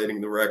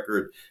manipulating the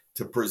record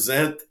to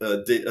present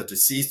a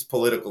deceased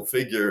political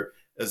figure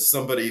as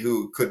somebody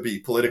who could be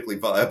politically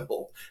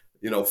viable,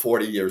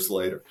 40 years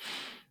later.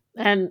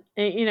 And,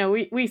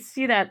 we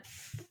see that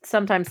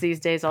sometimes these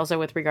days also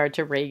with regard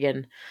to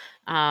Reagan.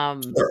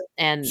 Sure.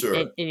 And sort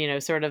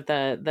of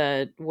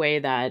the way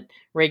that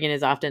Reagan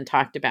is often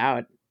talked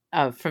about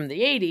from the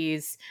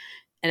 80s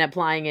and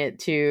applying it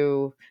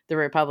to the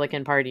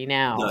Republican Party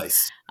now.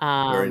 Nice.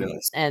 Very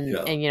nice. And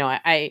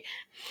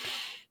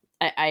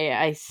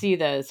I see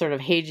the sort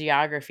of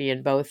hagiography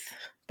in both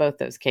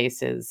those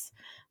cases,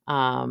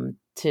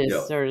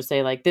 to sort of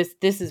say, like,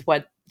 this is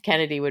what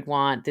Kennedy would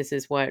want, this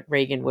is what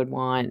Reagan would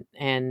want,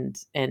 and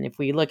if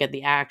we look at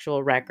the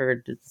actual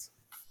record, it's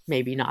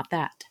maybe not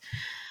that.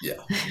 Yeah,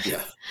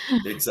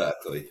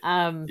 exactly.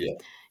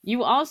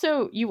 You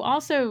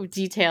also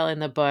detail in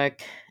the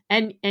book,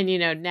 and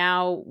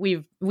now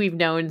we've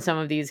known some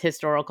of these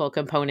historical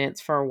components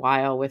for a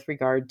while with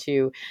regard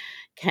to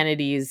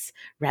Kennedy's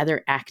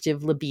rather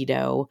active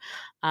libido,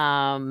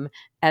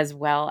 as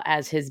well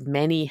as his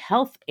many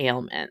health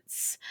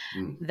ailments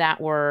that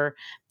were,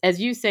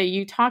 as you say,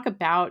 you talk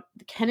about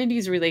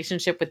Kennedy's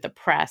relationship with the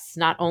press,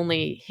 not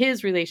only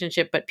his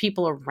relationship, but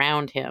people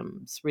around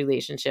him's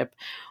relationship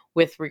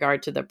with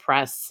regard to the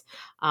press,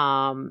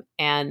 and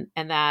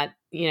that,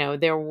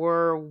 there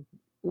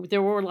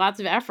were lots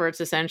of efforts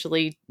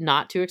essentially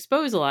not to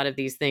expose a lot of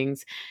these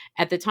things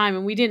at the time.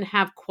 And we didn't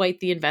have quite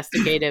the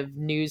investigative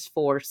news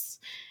force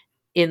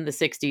in the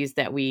 60s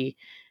that we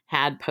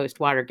had post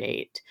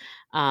Watergate.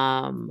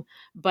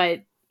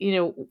 But,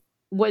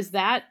 was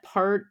that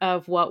part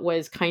of what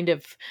was kind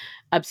of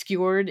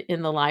obscured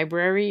in the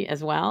library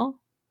as well?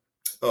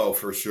 Oh,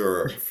 for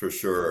sure.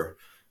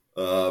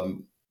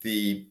 In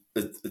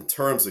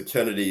terms of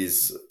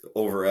Kennedy's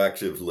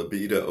overactive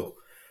libido,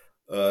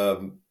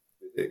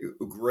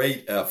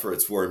 great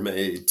efforts were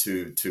made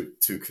to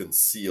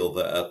conceal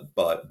that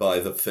by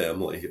the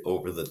family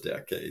over the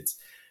decades.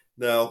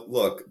 Now,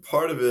 look,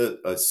 part of it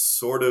I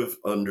sort of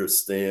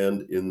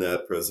understand, in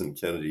that President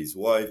Kennedy's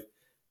wife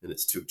and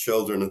his two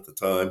children at the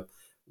time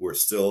were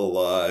still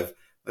alive.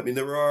 I mean,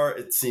 there are,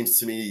 it seems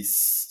to me,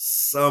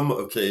 some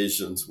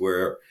occasions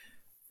where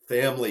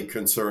family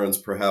concerns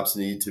perhaps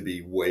need to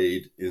be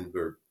weighed in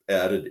or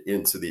added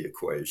into the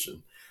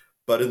equation.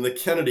 But in the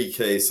Kennedy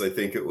case, I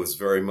think it was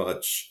very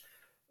much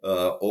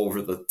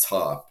over the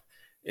top.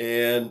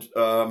 And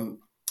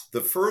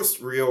the first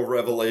real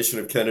revelation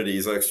of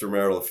Kennedy's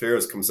extramarital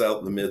affairs comes out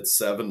in the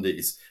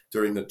mid-70s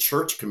during the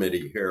Church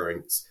Committee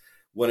hearings,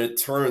 when it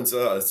turns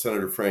out,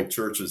 Senator Frank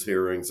Church's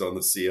hearings on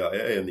the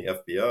CIA and the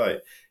FBI,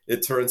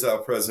 it turns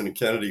out President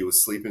Kennedy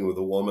was sleeping with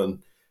a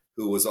woman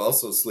who was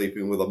also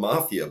sleeping with a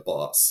mafia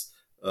boss,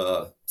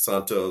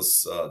 Sam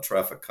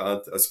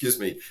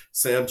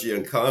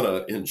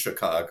Giancana in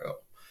Chicago.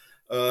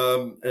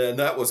 And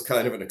that was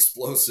kind of an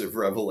explosive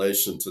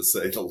revelation, to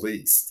say the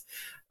least.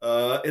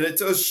 And it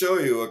does show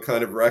you a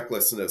kind of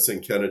recklessness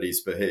in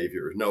Kennedy's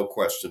behavior, no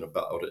question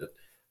about it,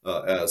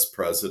 as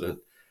president.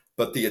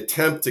 But the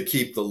attempt to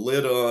keep the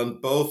lid on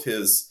both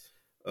his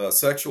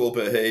sexual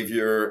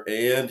behavior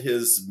and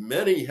his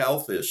many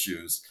health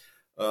issues,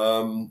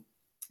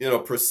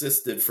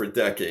 persisted for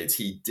decades.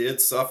 He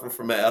did suffer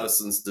from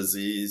Addison's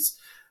disease,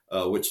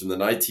 which in the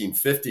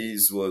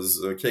 1950s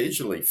was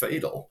occasionally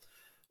fatal.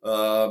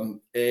 And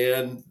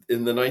in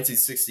the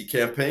 1960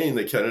 campaign,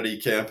 the Kennedy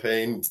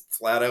campaign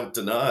flat out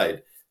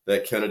denied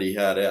that Kennedy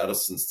had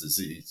Addison's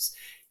disease.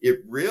 It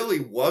really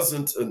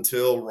wasn't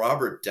until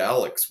Robert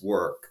Dallek's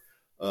work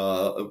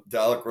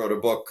Dalek wrote a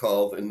book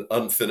called An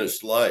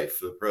Unfinished Life,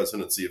 The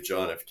Presidency of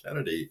John F.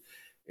 Kennedy.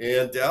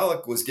 And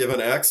Dalek was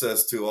given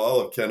access to all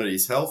of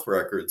Kennedy's health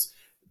records.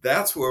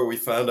 That's where we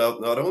found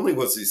out not only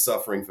was he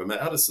suffering from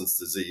Addison's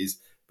disease,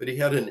 but he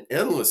had an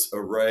endless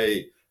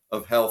array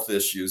of health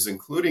issues,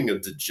 including a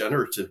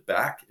degenerative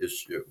back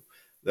issue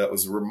that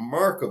was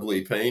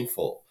remarkably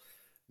painful.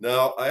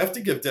 Now, I have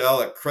to give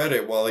Dalek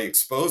credit while he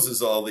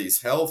exposes all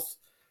these health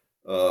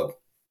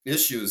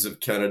issues of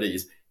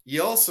Kennedy's. He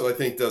also, I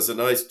think, does a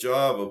nice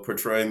job of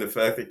portraying the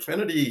fact that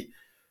Kennedy,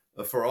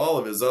 for all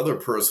of his other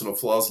personal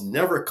flaws,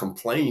 never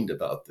complained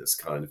about this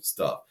kind of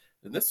stuff.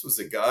 And this was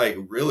a guy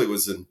who really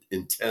was in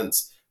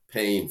intense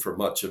pain for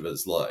much of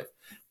his life.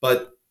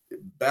 But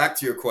back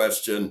to your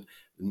question,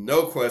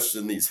 no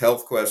question, these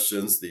health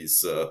questions,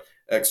 these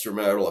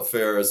extramarital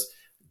affairs,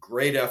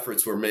 great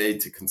efforts were made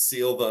to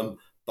conceal them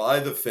by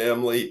the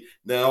family.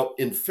 Now,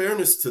 in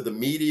fairness to the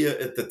media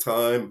at the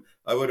time,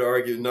 I would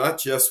argue not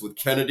just with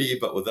Kennedy,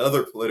 but with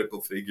other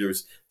political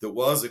figures, there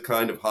was a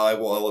kind of high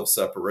wall of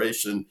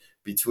separation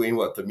between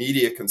what the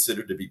media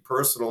considered to be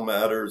personal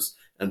matters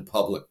and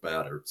public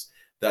matters.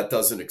 That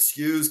doesn't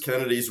excuse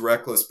Kennedy's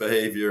reckless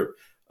behavior,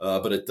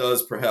 but it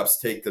does perhaps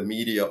take the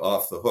media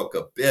off the hook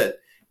a bit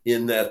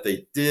in that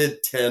they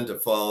did tend to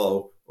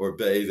follow or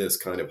obey this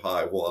kind of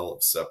high wall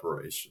of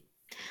separation.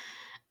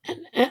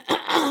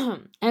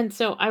 And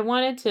so I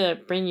wanted to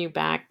bring you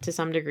back to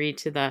some degree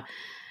to the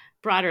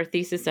broader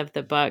thesis of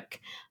the book.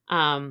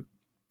 So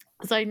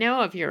I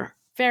know of your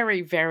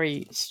very,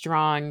 very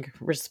strong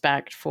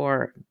respect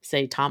for,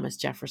 say, Thomas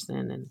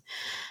Jefferson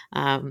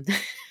and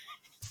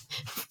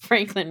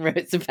Franklin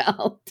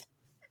Roosevelt.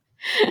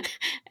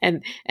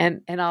 and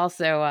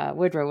also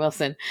Woodrow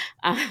Wilson,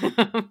 and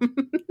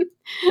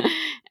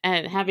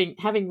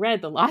having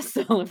read The Lost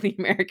Soul of the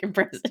American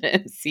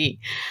Presidency,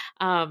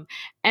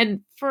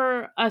 and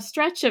for a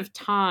stretch of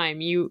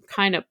time, you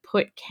kind of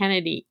put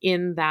Kennedy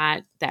in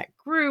that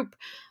group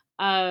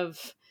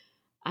of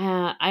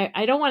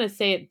I don't want to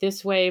say it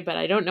this way, but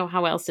I don't know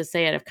how else to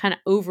say it, of kind of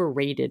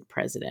overrated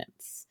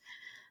presidents.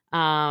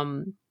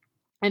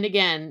 And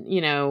again,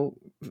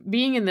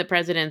 being in the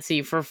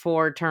presidency for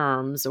 4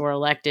 terms or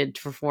elected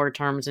for 4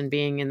 terms and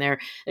being in there,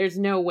 there's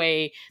no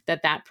way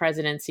that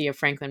presidency of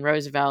Franklin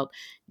Roosevelt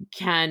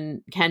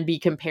can be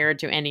compared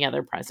to any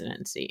other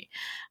presidency.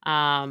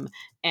 And,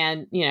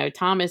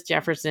 Thomas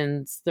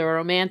Jefferson's, the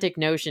romantic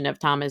notion of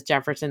Thomas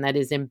Jefferson that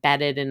is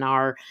embedded in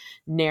our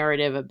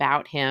narrative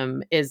about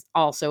him is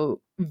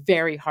also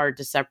very hard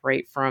to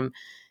separate from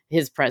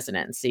his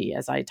presidency,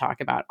 as I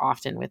talk about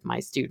often with my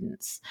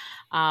students.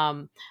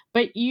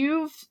 But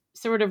you've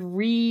sort of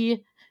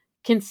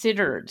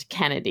reconsidered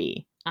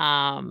Kennedy,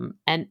 and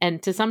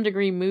to some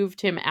degree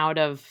moved him out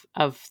of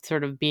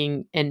sort of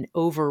being an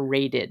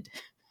overrated.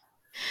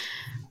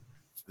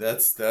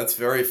 That's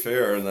very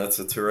fair, and that's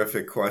a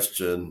terrific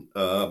question.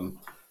 I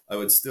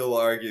would still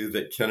argue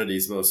that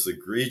Kennedy's most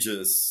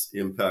egregious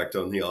impact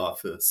on the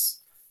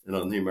office and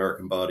on the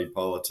American body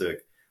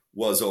politic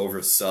was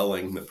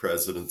overselling the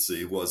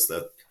presidency, was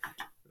that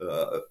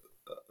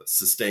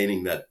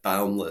sustaining that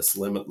boundless,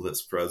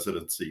 limitless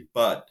presidency.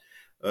 But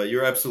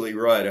you're absolutely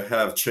right. I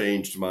have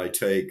changed my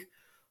take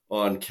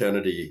on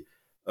Kennedy.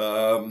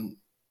 A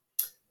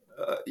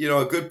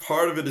good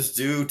part of it is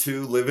due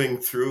to living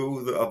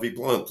through, I'll be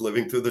blunt,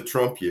 living through the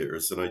Trump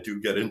years. And I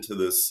do get into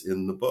this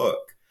in the book.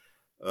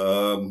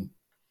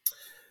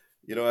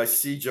 I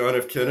see John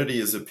F. Kennedy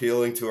as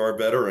appealing to our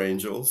better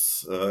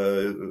angels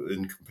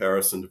in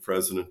comparison to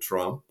President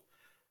Trump.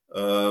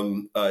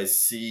 I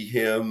see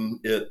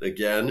him,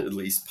 again, at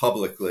least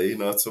publicly,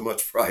 not so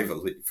much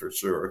privately for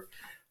sure,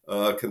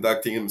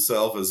 conducting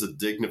himself as a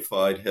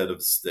dignified head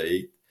of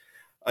state.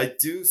 I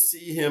do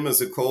see him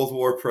as a Cold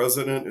War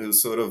president who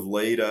sort of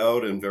laid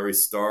out in very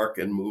stark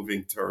and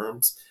moving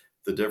terms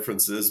the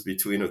differences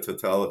between a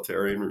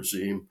totalitarian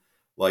regime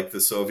like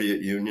the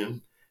Soviet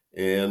Union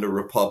and a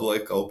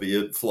republic,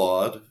 albeit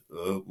flawed,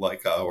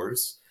 like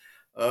ours.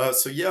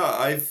 I've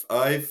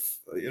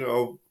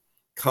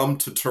come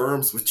to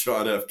terms with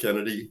John F.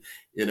 Kennedy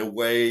in a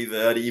way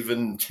that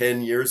even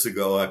 10 years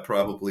ago I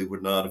probably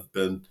would not have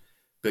been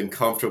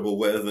comfortable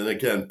with. And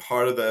again,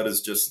 part of that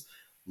is just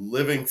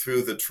living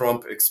through the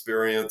Trump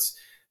experience,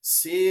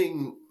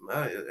 seeing,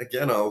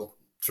 again, I'll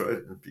try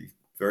to be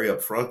very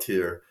upfront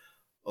here,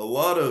 a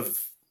lot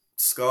of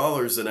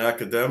scholars and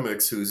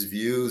academics whose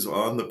views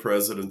on the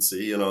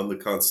presidency and on the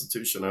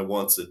Constitution I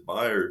once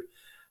admired,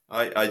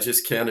 I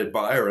just can't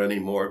admire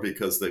anymore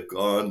because they've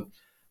gone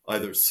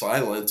either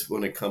silent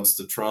when it comes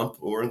to Trump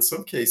or in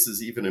some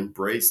cases even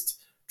embraced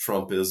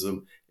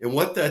Trumpism. And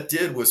what that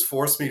did was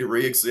force me to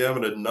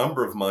re-examine a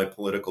number of my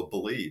political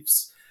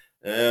beliefs.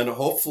 And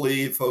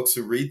hopefully folks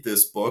who read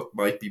this book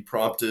might be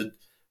prompted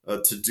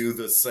to do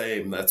the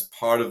same. That's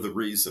part of the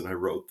reason I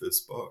wrote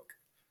this book.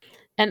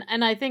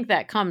 And I think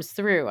that comes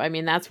through. I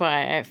mean, that's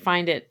why I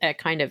find it a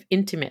kind of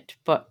intimate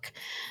book,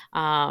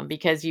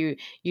 because you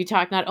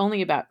talk not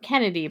only about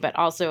Kennedy, but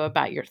also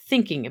about your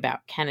thinking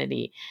about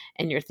Kennedy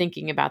and your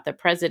thinking about the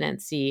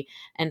presidency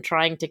and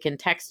trying to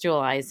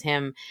contextualize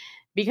him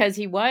because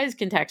he was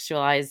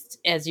contextualized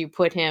as you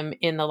put him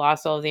in the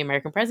Lost Soul of the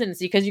American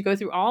Presidency, because you go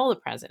through all the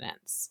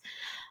presidents.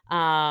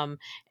 And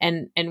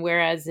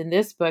whereas in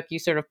this book you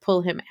sort of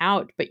pull him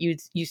out, but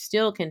you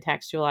still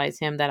contextualize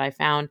him, that I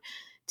found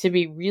to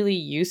be really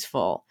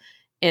useful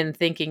in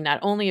thinking not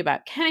only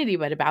about Kennedy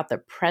but about the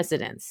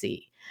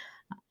presidency.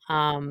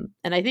 And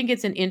I think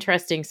it's an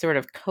interesting sort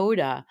of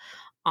coda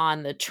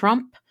on the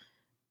Trump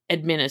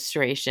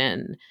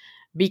administration,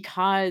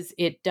 because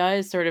it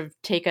does sort of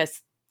take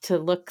us to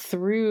look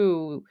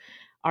through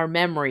our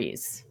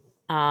memories,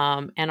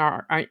 and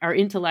our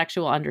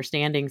intellectual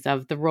understandings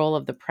of the role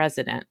of the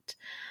president.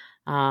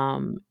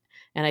 And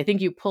I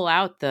think you pull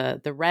out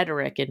the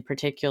rhetoric in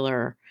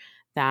particular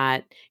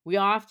that we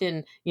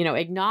often,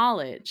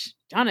 acknowledge.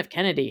 John F.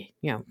 Kennedy,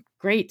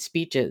 great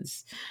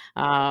speeches,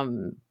 blah,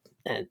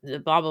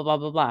 blah, blah,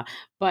 blah, blah.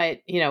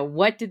 But,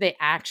 what did they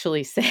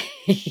actually say?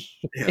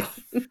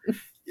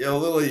 Yeah.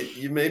 Lily,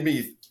 you made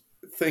me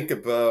think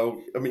about,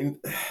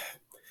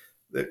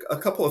 a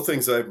couple of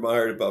things I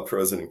admired about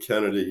President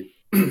Kennedy.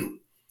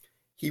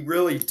 He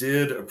really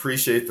did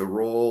appreciate the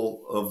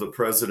role of the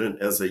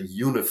president as a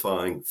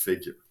unifying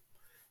figure.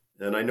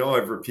 And I know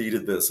I've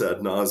repeated this ad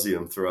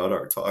nauseum throughout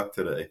our talk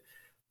today,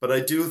 but I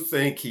do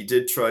think he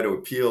did try to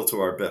appeal to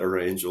our better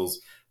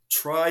angels,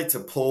 try to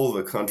pull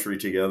the country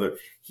together.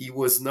 He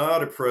was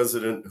not a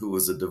president who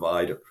was a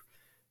divider.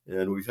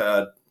 And we've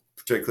had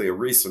particularly a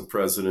recent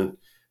president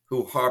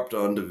who harped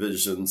on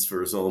divisions for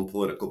his own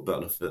political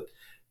benefit.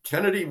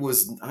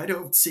 I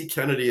don't see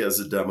Kennedy as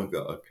a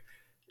demagogue.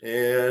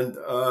 And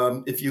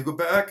if you go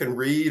back and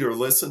read or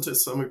listen to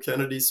some of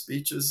Kennedy's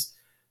speeches,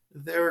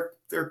 they're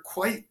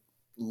quite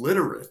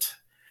literate.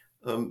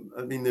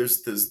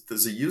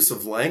 There's a use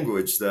of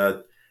language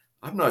that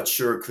I'm not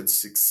sure could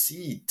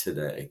succeed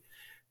today.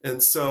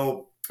 And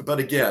so, but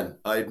again,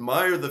 I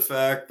admire the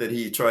fact that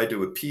he tried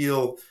to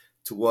appeal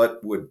to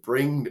what would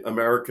bring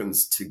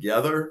Americans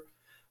together.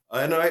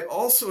 And I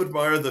also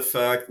admire the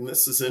fact, and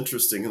this is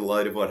interesting in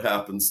light of what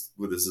happens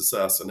with his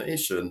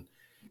assassination,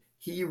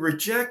 he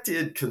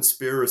rejected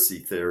conspiracy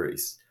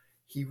theories.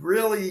 He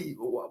really,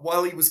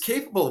 while he was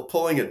capable of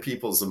pulling at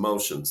people's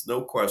emotions,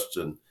 no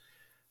question,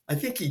 I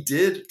think he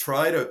did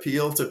try to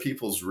appeal to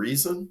people's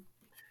reason.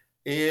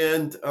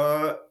 And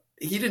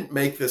he didn't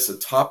make this a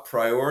top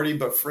priority,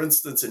 but for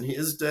instance, in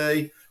his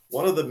day,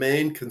 one of the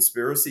main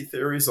conspiracy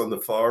theories on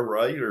the far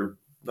right, or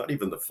not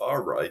even the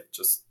far right,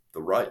 just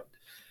the right,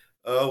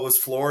 was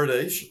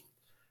fluoridation,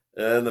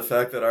 and the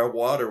fact that our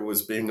water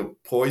was being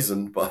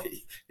poisoned by,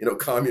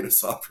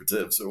 communist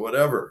operatives or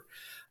whatever.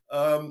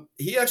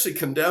 He actually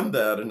condemned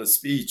that in a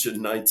speech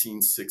in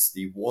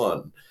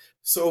 1961.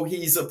 So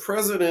he's a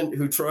president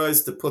who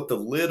tries to put the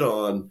lid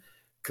on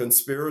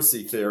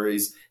conspiracy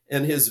theories.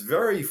 And his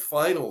very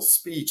final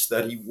speech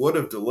that he would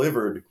have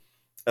delivered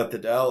at the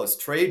Dallas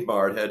Trade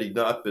Mart had he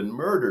not been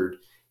murdered,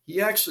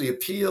 he actually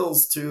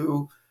appeals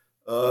to,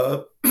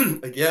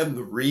 again,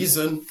 the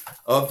reason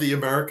of the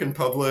American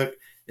public,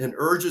 and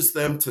urges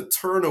them to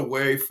turn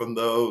away from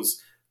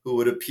those who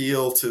would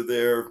appeal to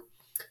their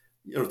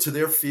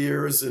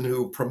fears and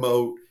who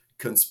promote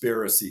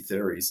conspiracy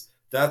theories.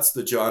 That's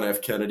the John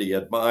F. Kennedy I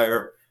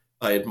admire.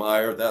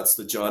 That's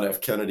the John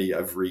F. Kennedy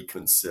I've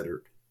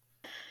reconsidered.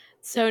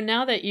 So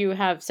now that you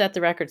have set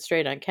the record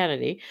straight on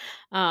Kennedy,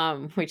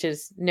 which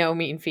is no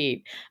mean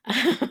feat,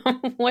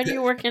 what are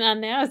you working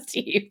on now,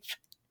 Steve?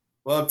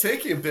 Well, I'm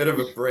taking a bit of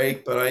a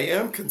break, but I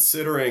am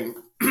considering,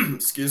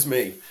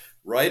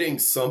 writing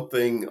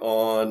something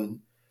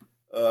on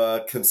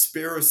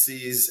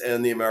conspiracies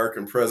and the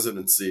American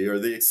presidency, or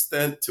the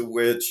extent to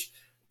which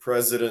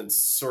presidents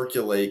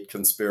circulate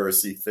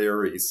conspiracy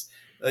theories.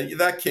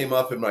 That came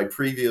up in my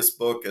previous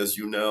book, as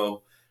you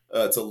know.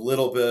 It's a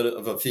little bit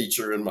of a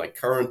feature in my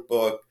current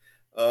book,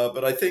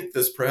 but I think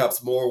there's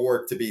perhaps more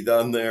work to be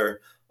done there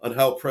on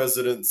how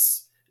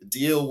presidents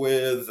deal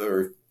with,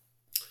 or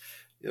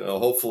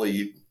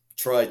hopefully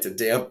try to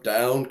damp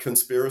down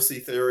conspiracy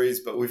theories.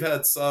 But we've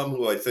had some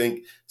who I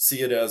think see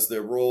it as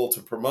their role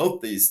to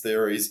promote these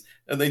theories,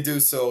 and they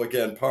do so,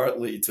 again,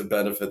 partly to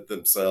benefit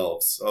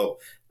themselves. So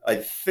I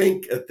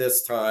think at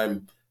this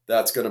time,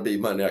 that's going to be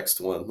my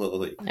next one,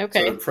 Lily.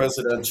 Okay. So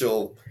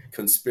presidential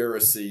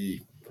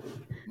conspiracy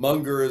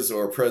mongers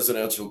or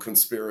presidential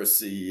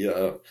conspiracy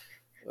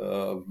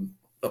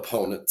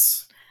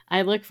opponents.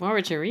 I look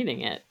forward to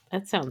reading it.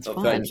 That sounds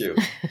fun. Thank you.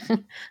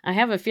 I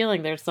have a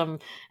feeling there's some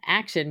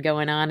action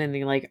going on in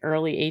the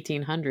early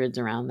 1800s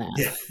around that.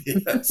 Yeah,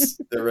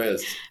 yes, there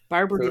is.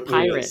 Barbary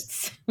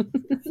pirates,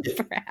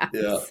 perhaps.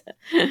 Yeah,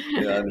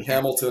 and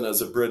Hamilton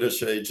as a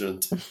British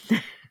agent. Yeah.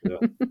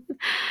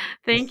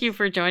 Thank you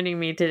for joining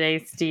me today,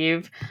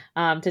 Steve,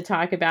 to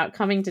talk about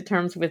Coming to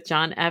Terms with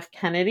John F.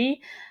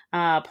 Kennedy,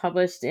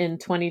 published in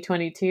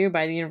 2022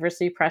 by the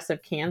University Press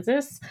of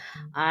Kansas.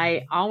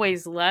 I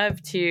always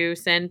love to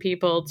send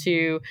people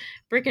to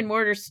brick and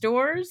mortar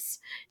stores.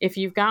 If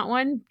you've got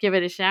one, give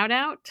it a shout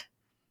out.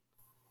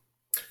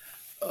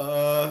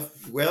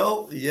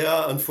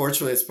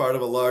 Unfortunately, it's part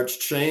of a large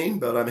chain,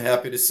 but I'm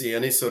happy to see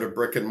any sort of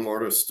brick and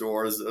mortar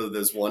stores.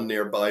 There's one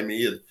nearby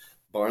me in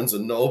Barnes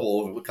and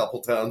Noble a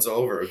couple towns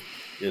over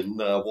in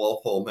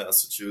Walpole,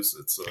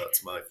 Massachusetts. So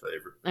that's my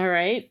favorite. All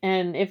right.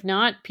 And if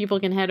not, people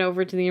can head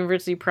over to the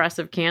University Press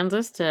of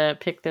Kansas to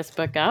pick this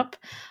book up.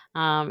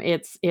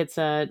 It's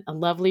a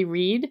lovely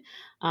read.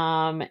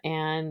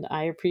 And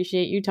I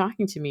appreciate you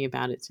talking to me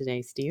about it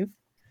today, Steve.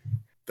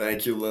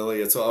 Thank you,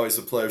 Lily. It's always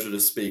a pleasure to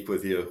speak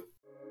with you.